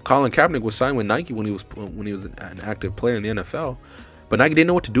 Colin Kaepernick was signed with Nike when he was an active player in the NFL, but Nike didn't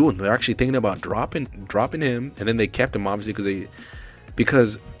know what to do with him. They're actually thinking about dropping him, and then they kept him obviously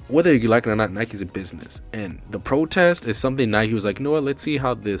because whether you like it or not, Nike's a business, and the protest is something Nike was like, you know what, let's see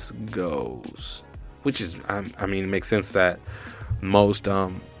how this goes. Which is, it makes sense that most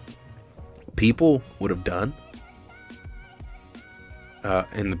people would have done.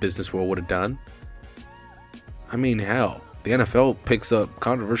 In the business world would have done. I mean, hell, the NFL picks up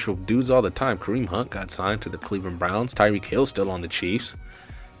controversial dudes all the time. Kareem Hunt got signed to the Cleveland Browns. Tyreek Hill still on the Chiefs.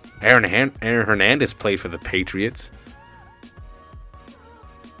 Aaron Hernandez played for the Patriots.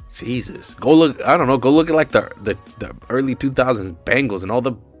 Jesus, go look at the early 2000s Bengals and all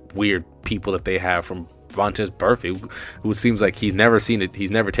the weird people that they have, from Vontaze Burfict, who seems like he's never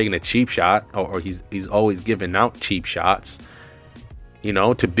taken a cheap shot, or he's always giving out cheap shots.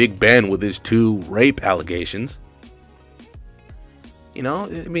 to Big Ben with his 2 rape allegations. I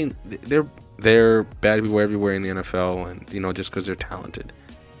mean, they're bad everywhere in the NFL, and just because they're talented.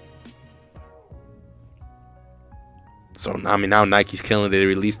 So I mean, now Nike's killing it. They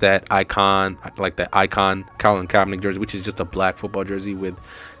released that icon Colin Kaepernick jersey, which is just a black football jersey with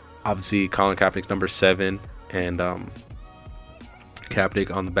obviously Colin Kaepernick's number 7 and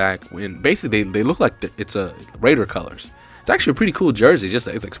Kaepernick on the back. And basically, they look like it's a Raider colors. It's actually a pretty cool jersey. Just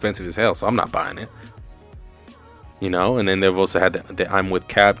it's expensive as hell, so I'm not buying it. And then they've also had the I'm with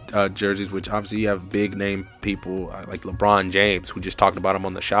Cap jerseys, which obviously you have big name people like LeBron James, who just talked about him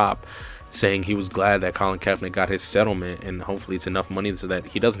on the shop, saying he was glad that Colin Kaepernick got his settlement, and hopefully it's enough money so that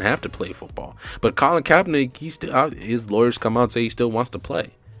he doesn't have to play football. But Colin Kaepernick, his lawyers come out and say he still wants to play.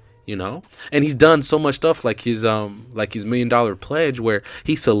 And he's done so much stuff like his $1 million pledge, where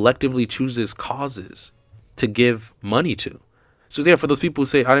he selectively chooses causes to give money to. So for those people who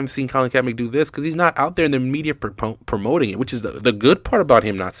say, I haven't seen Colin Kaepernick do this, because he's not out there in the media promoting it, which is the good part about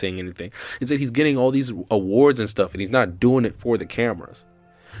him not saying anything, is that he's getting all these awards and stuff, and he's not doing it for the cameras.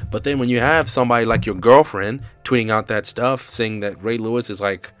 But then when you have somebody like your girlfriend tweeting out that stuff, saying that Ray Lewis is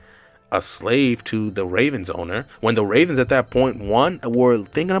like a slave to the Ravens owner, when the Ravens at that point, were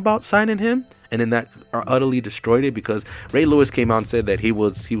thinking about signing him, and then that utterly destroyed it, because Ray Lewis came out and said that he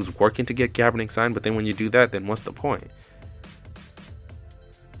was working to get Kaepernick signed, but then when you do that, then what's the point?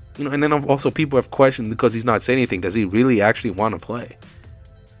 And then also people have questioned, because he's not saying anything, does he really actually want to play?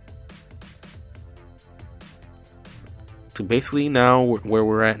 So basically now, where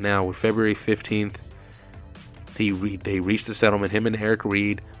we're at now, with February 15th, they reached the settlement, him and Eric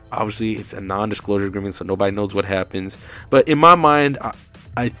Reid. Obviously, it's a non-disclosure agreement, so nobody knows what happens. But in my mind,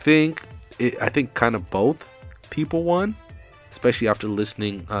 I think kind of both people won, especially after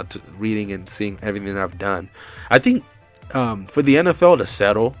listening to reading and seeing everything I've done. I think for the NFL to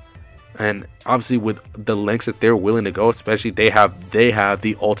settle, and obviously with the lengths that they're willing to go, especially they have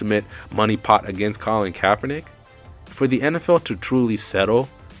the ultimate money pot against Colin Kaepernick. For the NFL to truly settle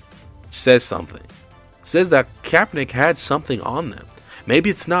says something. Says that Kaepernick had something on them. Maybe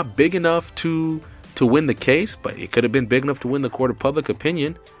it's not big enough to win the case, but it could have been big enough to win the court of public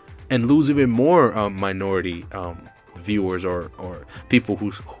opinion and lose even more minority viewers or people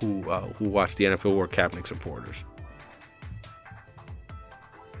who watch the NFL or Kaepernick supporters.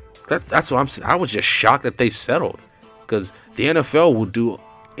 That's what I'm saying. I was just shocked that they settled, because the NFL will do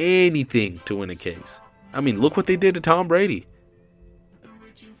anything to win a case. I mean, look what they did to Tom Brady.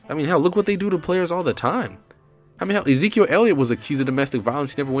 I mean, hell, look what they do to players all the time. I mean, hell, Ezekiel Elliott was accused of domestic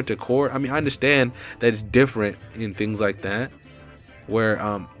violence. He never went to court. I mean, I understand that it's different in things like that,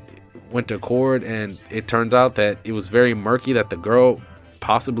 where went to court and it turns out that it was very murky, that the girl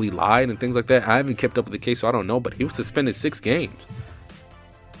possibly lied and things like that. I haven't kept up with the case, so I don't know, but he was suspended 6 games.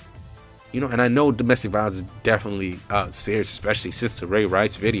 And I know domestic violence is definitely serious, especially since the Ray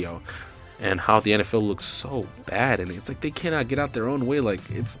Rice video and how the NFL looks so bad. And it's like they cannot get out their own way. Like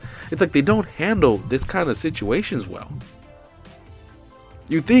it's like they don't handle this kind of situations well.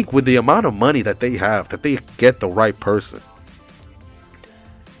 You think with the amount of money that they have, that they get the right person,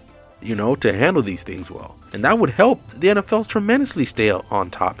 to handle these things well. And that would help the NFL tremendously stay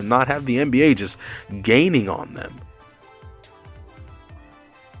on top and not have the NBA just gaining on them.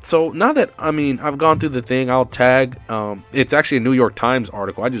 So now that, I've gone through the thing, I'll tag, it's actually a New York Times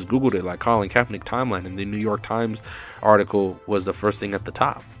article. I just Googled it, like Colin Kaepernick timeline, and the New York Times article was the first thing at the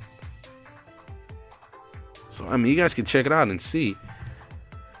top. So, you guys can check it out and see.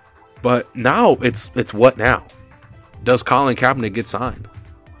 But now, it's what now? Does Colin Kaepernick get signed?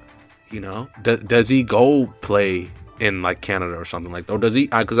 Does he go play in like Canada or something like that? Or does he,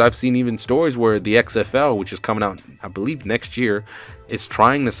 because I've seen even stories where the XFL, which is coming out, I believe next year, is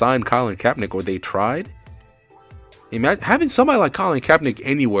trying to sign Colin Kaepernick, or they tried. Imagine having somebody like Colin Kaepernick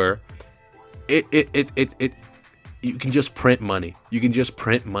anywhere. You can just print money.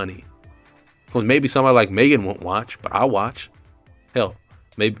 Because maybe somebody like Megan won't watch, but I'll watch. Hell,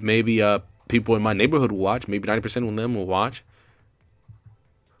 maybe people in my neighborhood will watch. Maybe 90% of them will watch.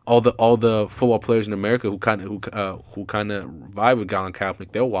 All the football players in America who kind of vibe with Colin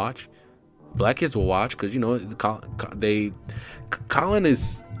Kaepernick, they'll watch. Black kids will watch, because Colin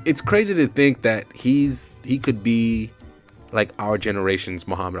is. It's crazy to think that he could be like our generation's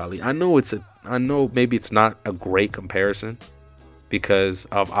Muhammad Ali. I know maybe it's not a great comparison, because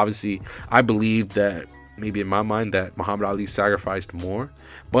of obviously I believe that maybe in my mind that Muhammad Ali sacrificed more.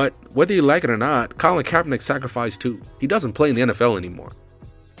 But whether you like it or not, Colin Kaepernick sacrificed too. He doesn't play in the NFL anymore.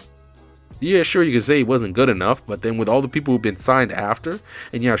 Yeah, sure, you can say he wasn't good enough, but then with all the people who've been signed after,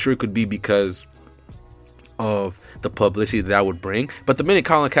 and yeah, sure, it could be because of the publicity that would bring. But the minute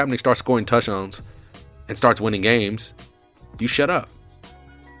Colin Kaepernick starts scoring touchdowns and starts winning games, you shut up.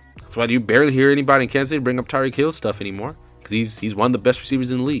 That's why you barely hear anybody in Kansas City bring up Tyreek Hill stuff anymore, because he's one of the best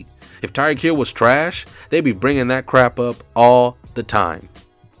receivers in the league. If Tyreek Hill was trash, they'd be bringing that crap up all the time.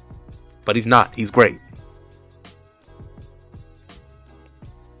 But he's not. He's great.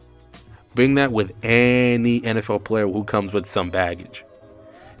 Bring that with any NFL player who comes with some baggage.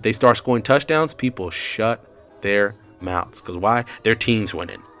 If they start scoring touchdowns, people shut their mouths. Because why? Their team's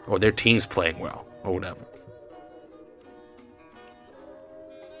winning. Or their team's playing well. Or whatever.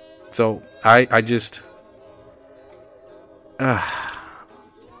 So, I just...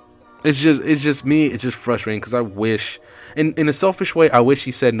 It's just me. It's just frustrating because I wish... In a selfish way, I wish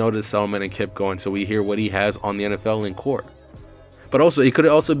he said no to the settlement and kept going so we hear what he has on the NFL in court. But also, it could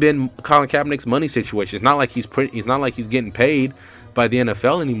have also been Colin Kaepernick's money situation. It's not like it's not like he's getting paid by the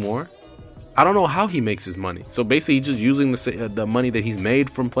NFL anymore. I don't know how he makes his money. So basically, he's just using the money that he's made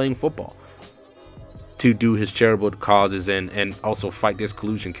from playing football to do his charitable causes and also fight this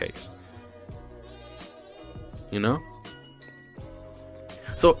collusion case. You know?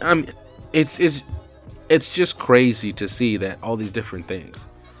 So it's just crazy to see that all these different things.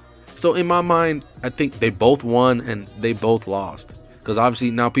 So in my mind, I think they both won and they both lost. Because obviously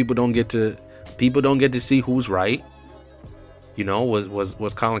now people don't get to see who's right. You know,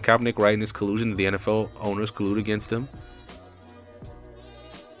 was Colin Kaepernick right in this collusion? Did the NFL owners collude against him?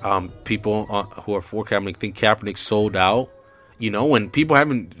 People who are for Kaepernick think Kaepernick sold out. You know, when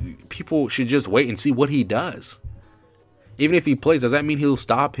people should just wait and see what he does. Even if he plays, does that mean he'll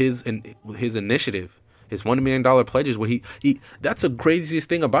stop his initiative? His $1 million pledges, where he that's the craziest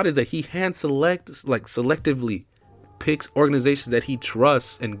thing about it, is that he selectively picks organizations that he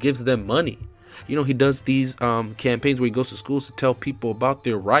trusts and gives them money. You know, he does these campaigns where he goes to schools to tell people about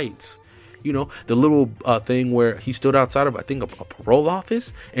their rights. You know, the little thing where he stood outside of, I think, a parole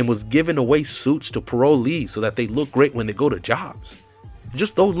office and was giving away suits to parolees so that they look great when they go to jobs.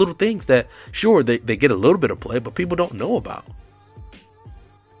 Just those little things that, sure, they get a little bit of play, but people don't know about.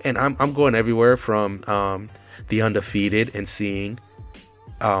 And I'm going everywhere from the Undefeated and seeing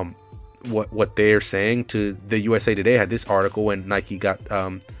what they're saying to the USA Today had this article when Nike got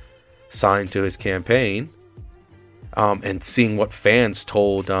signed to his campaign, and seeing what fans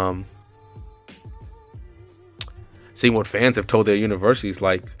told have told their universities.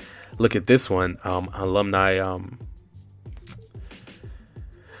 Like, look at this one, alumni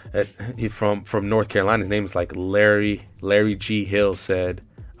from North Carolina. His name is like Larry G. Hill, said,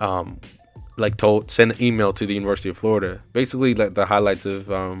 send an email to the University of Florida. Basically, like the highlights of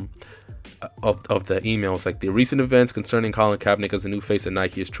the emails, like, the recent events concerning Colin Kaepernick as the new face of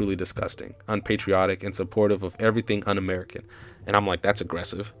Nike is truly disgusting, unpatriotic, and supportive of everything un-American. And I'm like, that's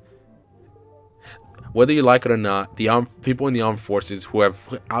aggressive. Whether you like it or not, the people in the armed forces who have,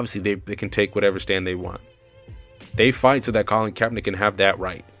 obviously they can take whatever stand they want. They fight so that Colin Kaepernick can have that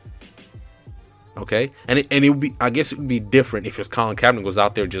right. Okay, and it would be, I guess it would be different if Colin Kaepernick was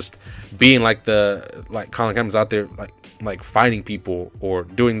out there just being like Colin Kaepernick's out there like fighting people or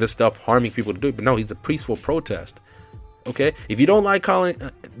doing this stuff, harming people to do it. But no, he's a peaceful protest. Okay, if you don't like Colin,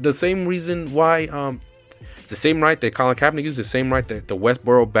 the same reason why the same right that Colin Kaepernick uses, the same right that the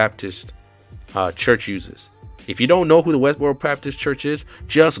Westboro Baptist Church uses. If you don't know who the Westboro Baptist Church is,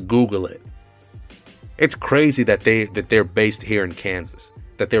 just Google it. It's crazy that they're based here in Kansas,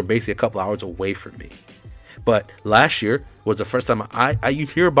 that they're basically a couple hours away from me. But last year was the first time you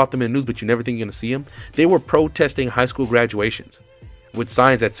hear about them in the news, but you never think you're going to see them. They were protesting high school graduations with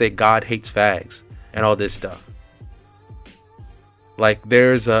signs that say God hates fags and all this stuff. Like,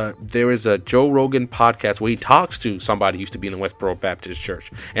 there is a Joe Rogan podcast where he talks to somebody who used to be in the Westboro Baptist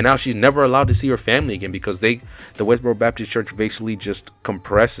Church, and now she's never allowed to see her family again because the Westboro Baptist Church basically just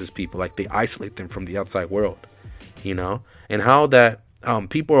compresses people, like they isolate them from the outside world, you know, and how that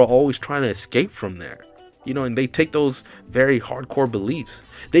people are always trying to escape from there, you know, and they take those very hardcore beliefs.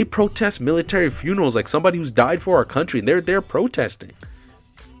 They protest military funerals, like somebody who's died for our country, and they're protesting.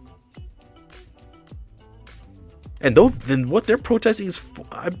 And then what they're protesting is,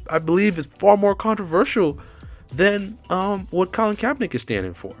 I believe, is far more controversial than what Colin Kaepernick is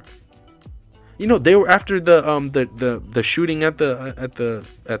standing for. You know, they were after the shooting at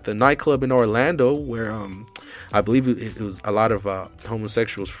the nightclub in Orlando, where I believe it was a lot of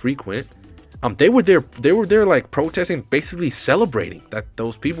homosexuals frequent. They were there like protesting, basically celebrating that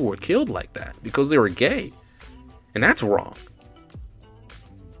those people were killed like that because they were gay, and that's wrong.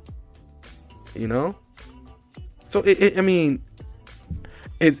 You know. So it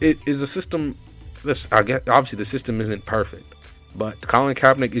is a system. I guess obviously the system isn't perfect. But Colin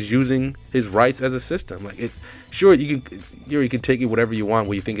Kaepernick is using his rights as a system. Like it, sure you can take it whatever you want,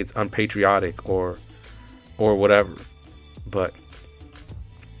 where you think it's unpatriotic or whatever. But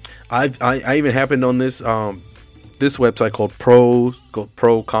I even happened on this this website called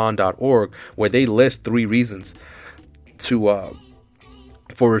procon.org, where they list 3 reasons to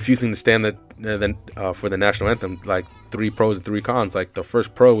for refusing to stand for the national anthem. Like 3 pros and 3 cons. Like the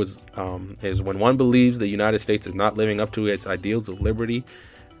first pro is when one believes the United States is not living up to its ideals of liberty,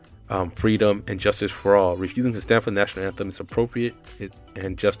 freedom, and justice for all. Refusing to stand for the national anthem is appropriate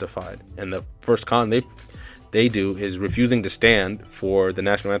and justified. And the first con they do is refusing to stand for the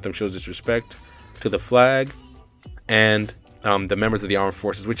national anthem shows disrespect to the flag and the members of the armed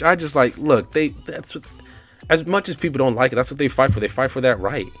forces, which I just like. Look, that's what, as much as people don't like it, that's what they fight for. They fight for that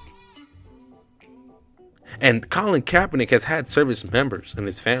right. And Colin Kaepernick has had service members in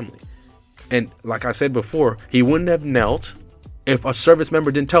his family. And like I said before, he wouldn't have knelt if a service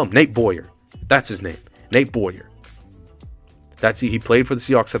member didn't tell him. Nate Boyer. That's his name. Nate Boyer. He played for the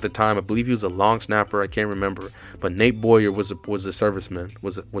Seahawks at the time. I believe he was a long snapper. I can't remember. But Nate Boyer was a serviceman,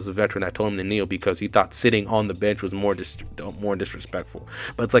 was a veteran that told him to kneel because he thought sitting on the bench was more disrespectful.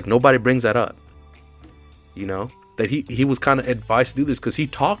 But it's like nobody brings that up. You know? That he was kind of advised to do this because he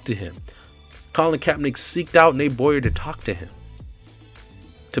talked to him. Colin Kaepernick seeked out Nate Boyer to talk to him.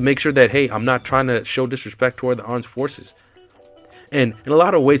 To make sure that, hey, I'm not trying to show disrespect toward the armed forces. And in a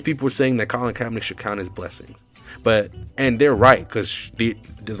lot of ways, people were saying that Colin Kaepernick should count his blessings. And they're right, because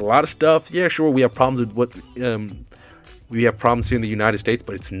there's a lot of stuff. Yeah, sure, we have problems with we have problems here in the United States,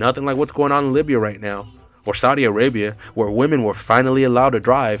 but it's nothing like what's going on in Libya right now, or Saudi Arabia, where women were finally allowed to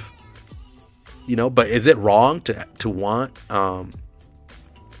drive. You know, but is it wrong to want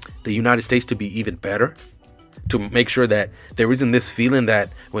the United States to be even better? To make sure that there isn't this feeling that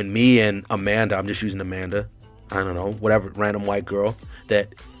when me and Amanda, I'm just using Amanda, I don't know, whatever, random white girl,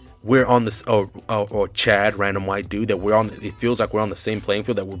 that we're on this, or Chad, random white dude, that it feels like we're on the same playing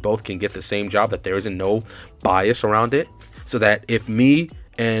field, that we both can get the same job, that there isn't no bias around it. So that if me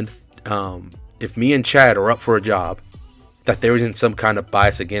and Chad are up for a job, that there isn't some kind of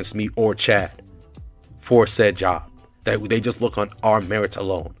bias against me or Chad for said job, that they just look on our merits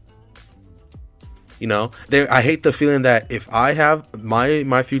alone. You know, I hate the feeling that if I have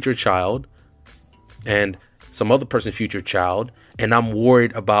my future child and some other person's future child, and I'm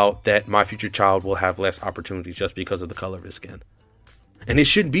worried about that my future child will have less opportunities just because of the color of his skin. And it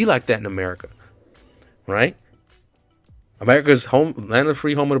shouldn't be like that in America, right? America's home, land of the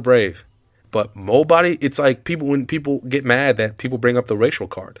free, home of the brave. But nobody, it's like when people get mad that people bring up the racial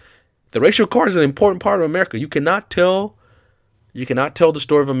card. The racial card is an important part of America. You cannot tell the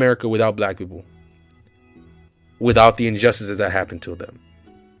story of America without black people. Without the injustices that happened to them.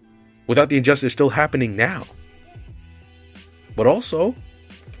 Without the injustice still happening now. But also,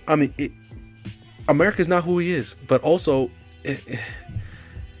 I mean, America's not who he is. But also, this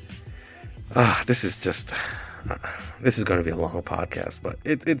is going to be a long podcast. But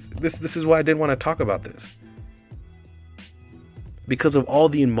this is why I didn't want to talk about this, because of all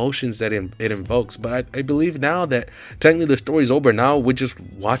the emotions that it invokes. But I believe now that technically the story's over. Now we're just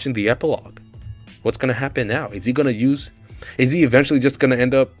watching the epilogue. What's going to happen now? Is he eventually just going to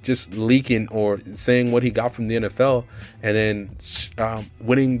end up just leaking or saying what he got from the NFL and then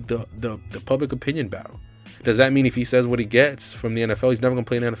winning the public opinion battle? Does that mean if he says what he gets from the NFL, he's never going to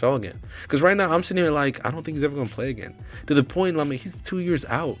play in the NFL again? Because right now I'm sitting here like, I don't think he's ever going to play again. To the point, I mean, he's 2 years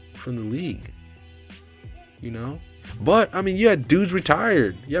out from the league. You know? But, I mean, you had dudes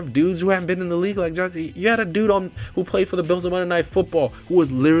retired. You have dudes who haven't been in the league. Like, you had a dude who played for the Bills on Monday Night Football who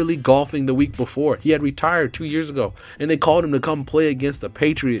was literally golfing the week before. He had retired 2 years ago. And they called him to come play against the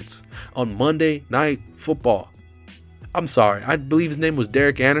Patriots on Monday Night Football. I'm sorry. I believe his name was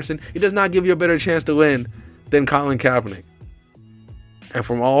Derek Anderson. He does not give you a better chance to win than Colin Kaepernick. And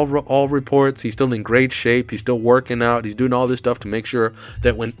from all reports, he's still in great shape. He's still working out. He's doing all this stuff to make sure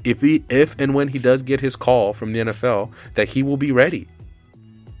that if and when he does get his call from the NFL, that he will be ready.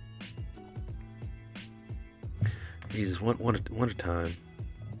 Jesus, one at a time.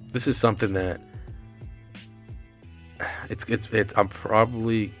 This is something that it's. I'm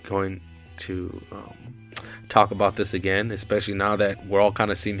probably going to talk about this again, especially now that we're all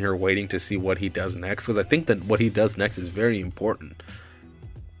kind of sitting here waiting to see what he does next, because I think that what he does next is very important.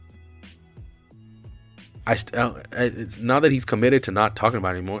 It's now that he's committed to not talking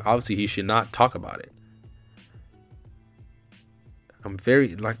about it anymore. Obviously, he should not talk about it. I'm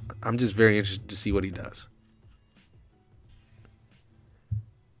just very interested to see what he does,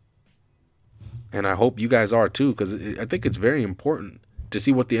 and I hope you guys are too, because I think it's very important to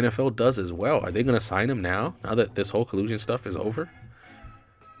see what the NFL does as well. Are they going to sign him now that this whole collusion stuff is over?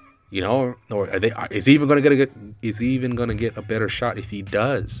 Or are they? Is he even going to get a better shot if he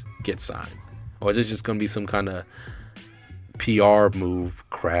does get signed, or is it just going to be some kind of PR move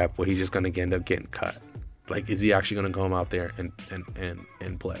crap where he's just going to end up getting cut? Like, is he actually going to come out there and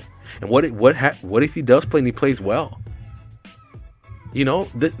play? And what if he does play and he plays well?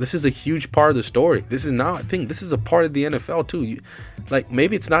 This is a huge part of the story. This is not a thing. This is a part of the NFL too.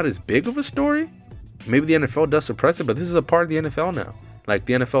 Maybe it's not as big of a story. Maybe the NFL does suppress it, but this is a part of the NFL now. Like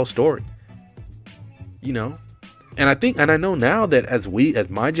the NFL story. And I know now that as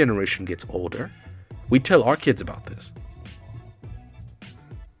my generation gets older, we tell our kids about this.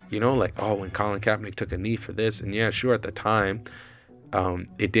 When Colin Kaepernick took a knee for this, and yeah, sure, at the time,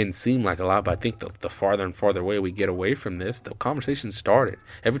 it didn't seem like a lot, but I think the farther and farther away we get away from this, the conversation started.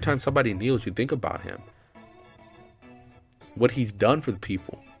 Every time somebody kneels, you think about him, what he's done for the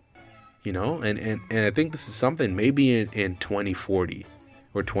people, and I think this is something maybe in 2040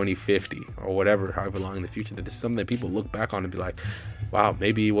 or 2050 or whatever, however long in the future, that this is something that people look back on and be like, wow,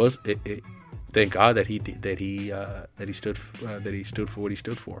 maybe he was. Thank God that he stood for what he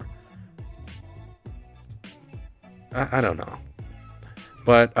stood for. I don't know.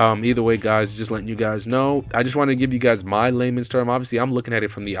 But either way, guys, just letting you guys know. I just wanted to give you guys my layman's term. Obviously, I'm looking at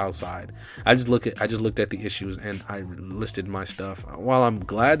it from the outside. I just looked at the issues and I listed my stuff. While I'm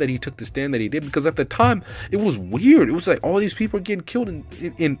glad that he took the stand that he did, because at the time it was weird. It was like all these people are getting killed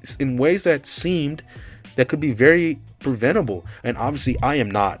in ways that seemed that could be very preventable. And obviously, I am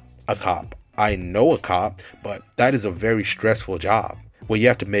not a cop. I know a cop, but that is a very stressful job where you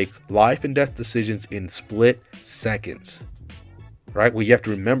have to make life and death decisions in split seconds. Right? Where you have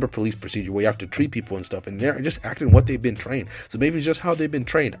to remember police procedure, where you have to treat people and stuff, and they're just acting what they've been trained. So maybe it's just how they've been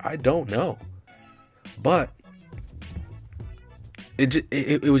trained. I don't know. But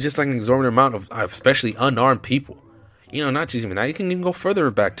it was just like an exorbitant amount of especially unarmed people. Not just even that. You can even go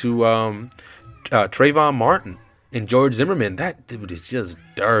further back to Trayvon Martin and George Zimmerman. That dude is just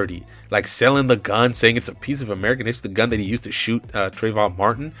dirty. Like selling the gun, saying it's a piece of American history, the gun that he used to shoot Trayvon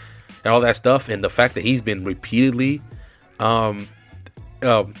Martin and all that stuff. And the fact that he's been repeatedly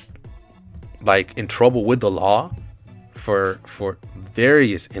in trouble with the law for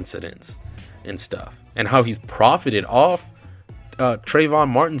various incidents and stuff, and how he's profited off Trayvon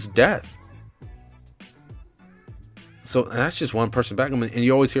Martin's death. So that's just one person back. And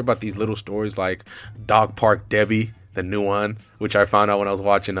you always hear about these little stories like Dog Park Debbie, the new one, which I found out when I was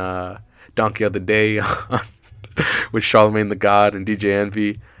watching Donkey of the Day with Charlamagne the God and DJ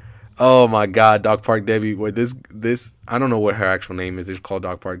Envy. Oh my God, Dog Park Debbie. Where this I don't know what her actual name is. It's called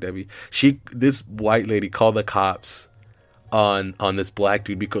Dog Park Debbie. This white lady called the cops on this black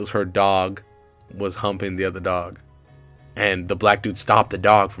dude because her dog was humping the other dog, and the black dude stopped the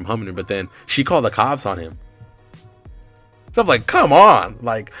dog from humping her. But then she called the cops on him. So I'm like, come on,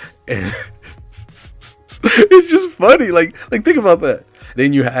 like, it's just funny. Like think about that.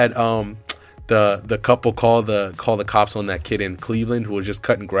 Then you had the couple call the cops on that kid in Cleveland who was just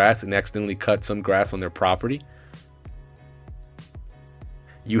cutting grass and accidentally cut some grass on their property.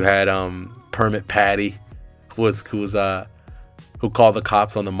 You had Permit Patty who called the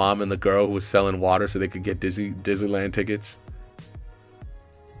cops on the mom and the girl who was selling water so they could get Disneyland tickets.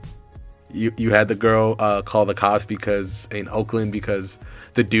 You had the girl call the cops in Oakland because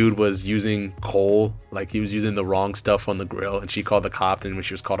the dude was using coal, like he was using the wrong stuff on the grill, and she called the cops, and when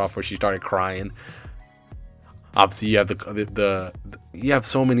she was called off, she started crying. Obviously, you have you have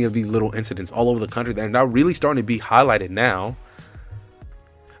so many of these little incidents all over the country that are now really starting to be highlighted now.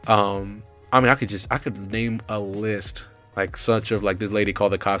 I could name a list like such of like this lady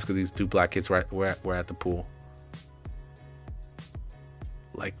called the cops because these two black kids were at the pool.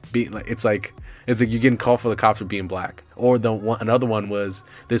 It's like you're getting called for the cops for being black. Or another one was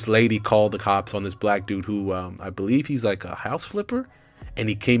this lady called the cops on this black dude who I believe he's like a house flipper, and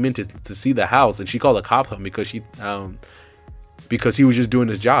he came in to see the house, and she called the cops on him because he was just doing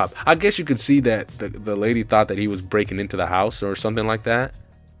his job. I guess you could see that the lady thought that he was breaking into the house or something like that.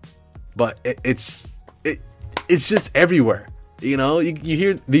 But it's just everywhere. You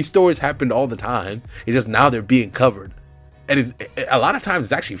hear these stories happened all the time. It's just now they're being covered. And a lot of times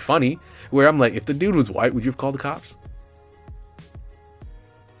it's actually funny, where I'm like, if the dude was white, would you have called the cops?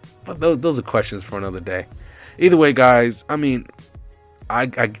 But those are questions for another day. Either way, guys, I mean, I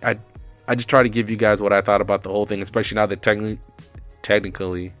just try to give you guys what I thought about the whole thing, especially now that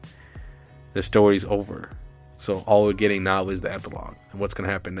technically the story's over. So all we're getting now is the epilogue and what's going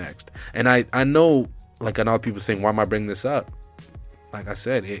to happen next. And I know, like, I know people saying, why am I bringing this up? like I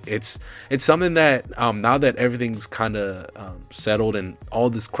said, it's something that now that everything's kind of settled and all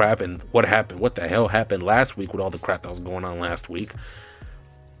this crap and what the hell happened last week with all the crap that was going on last week,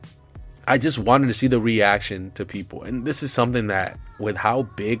 I just wanted to see the reaction to people. And this is something that, with how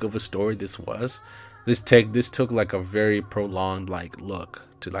big of a story this was, this took like a very prolonged like look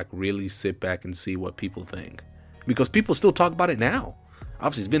to like really sit back and see what people think, because people still talk about it now.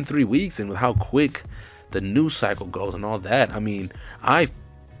 Obviously, it's been 3 weeks, and with how quick the news cycle goes and all that, I mean, I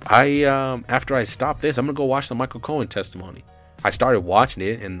after I stop this, I'm gonna go watch the Michael Cohen testimony. I started watching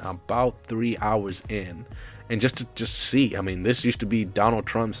it, and about 3 hours in, and just to see, I mean, this used to be Donald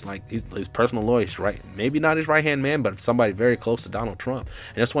Trump's, like, his personal lawyer, right? Maybe not his right hand man, but somebody very close to Donald Trump.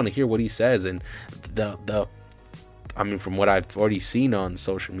 And I just want to hear what he says, and I mean, from what I've already seen on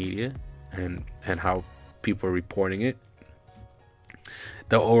social media and how people are reporting it,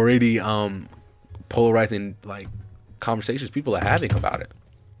 the already polarizing like conversations people are having about it.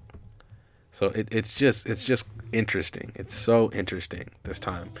 So it's just interesting. It's so interesting this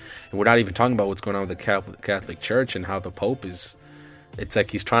time, and we're not even talking about what's going on with the Catholic Church and how the Pope is. It's like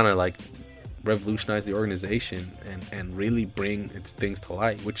he's trying to like revolutionize the organization and really bring its things to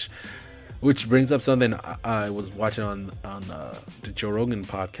light, which brings up something I was watching on the Joe Rogan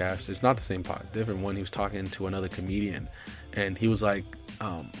podcast. It's not the same podcast, different one. He was talking to another comedian, and he was like,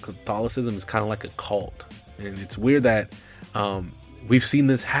 Catholicism is kind of like a cult, and it's weird that we've seen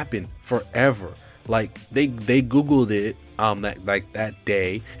this happen forever. Like they Googled it that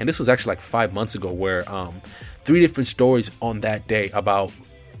day, and this was actually like 5 months ago, where 3 different stories on that day about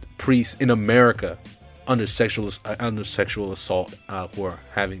priests in America under sexual assault who are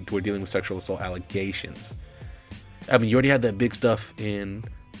dealing with sexual assault allegations. I mean, you already had that big stuff in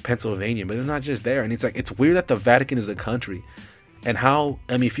Pennsylvania, but it's not just there. And it's like, it's weird that the Vatican is a country, and how,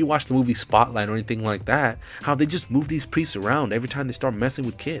 I mean, if you watch the movie Spotlight or anything like that, how they just move these priests around every time they start messing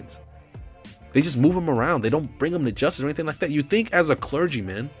with kids. They just move them around. They don't bring them to justice or anything like that. You think as a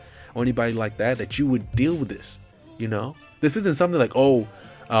clergyman or anybody like that you would deal with this, you know? This isn't something like,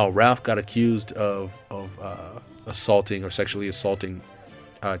 Ralph got accused of assaulting or sexually assaulting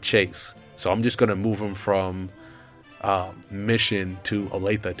Chase, so I'm just going to move him from Mission to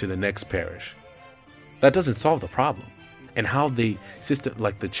Olathe to the next parish. That doesn't solve the problem. And how the system,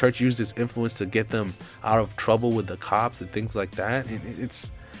 like the church, used its influence to get them out of trouble with the cops and things like that.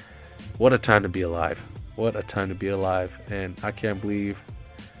 It's what a time to be alive. What a time to be alive. And I can't believe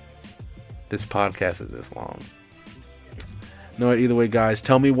this podcast is this long. No, either way, guys,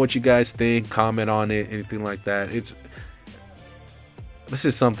 tell me what you guys think. Comment on it, anything like that. This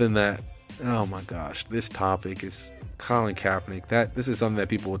is something that, oh my gosh, this topic is Colin Kaepernick. This is something that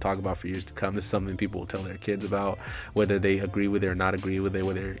people will talk about for years to come. This is something people will tell their kids about, whether they agree with it or not agree with it,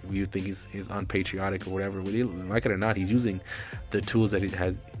 whether you think he's unpatriotic or whatever. Whether you like it or not, he's using the tools that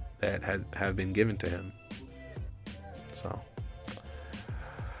have been given to him. So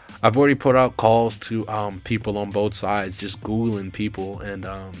I've already put out calls to people on both sides, just Googling people and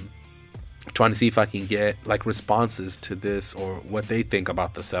trying to see if I can get like responses to this or what they think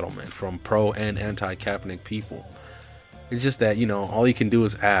about the settlement from pro and anti-Kaepernick people. It's just that, all you can do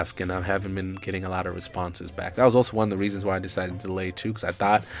is ask, and I haven't been getting a lot of responses back. That was also one of the reasons why I decided to delay too, because I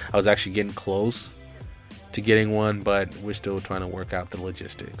thought I was actually getting close to getting one, but we're still trying to work out the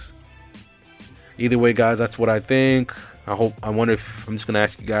logistics. Either way, guys, that's what I think. I'm just going to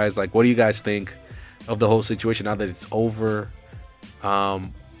ask you guys, like, what do you guys think of the whole situation now that it's over? Do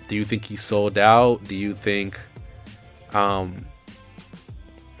you think he's sold out? Do you think, what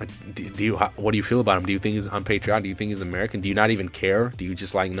do you feel about him? Do you think he's unpatriotic? Do you think he's American? Do you not even care? Do you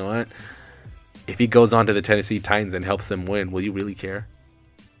just like, you know what? If he goes on to the Tennessee Titans and helps them win, will you really care?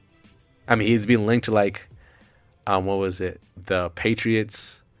 I mean, he's being linked to like, what was it? The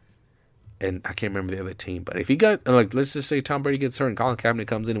Patriots, and I can't remember the other team. But if he got, like, let's just say Tom Brady gets hurt and Colin Kaepernick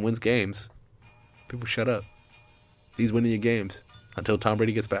comes in and wins games, people shut up. He's winning your games until Tom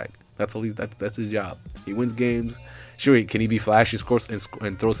Brady gets back. That's all. That's his job. He wins games. Sure, can he be flashy, score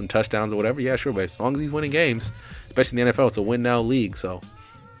and throw some touchdowns or whatever? Yeah, sure. But as long as he's winning games, especially in the NFL, it's a win now league. So,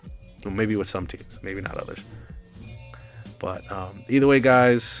 well, maybe with some teams, maybe not others. But either way,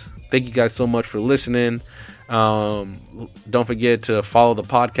 guys, thank you guys so much for listening. Don't forget to follow the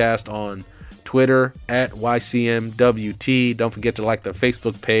podcast on Twitter at YCMWT. Don't forget to like the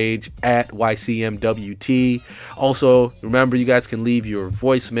Facebook page at YCMWT. Also, remember, you guys can leave your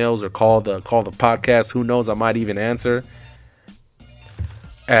voicemails or call the podcast. Who knows? I might even answer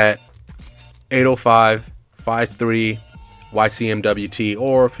at 805-53-YCMWT.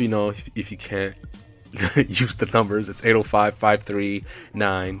 Or if you can't use the numbers, it's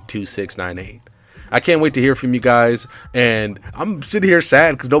 805-539-2698. I can't wait to hear from you guys. And I'm sitting here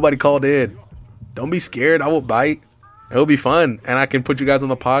sad because nobody called in. Don't be scared. I will bite. It'll be fun. And I can put you guys on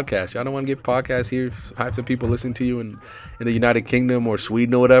the podcast. Y'all don't want to get podcasts here. Have some people listen to you in the United Kingdom or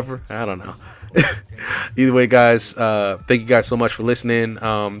Sweden or whatever. I don't know. Either way, guys, thank you guys so much for listening.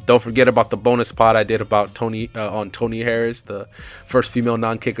 Don't forget about the bonus pod I did about Tony Harris, the first female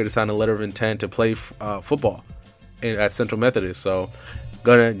non-kicker to sign a letter of intent to play football at Central Methodist. So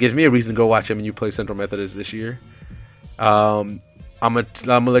gives me a reason to go watch MNU play Central Methodist this year. I'm gonna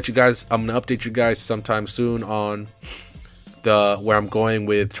update you guys sometime soon on where I'm going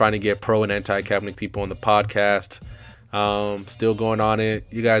with trying to get pro and anti-Kaepernick people on the podcast. Still going on it.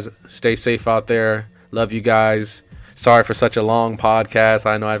 You guys stay safe out there. Love you guys. Sorry for such a long podcast.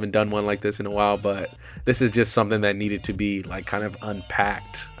 I know I haven't done one like this in a while, but this is just something that needed to be like kind of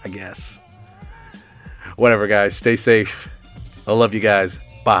unpacked, I guess. Whatever, guys. Stay safe. I love you guys.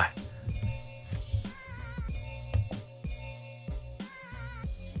 Bye.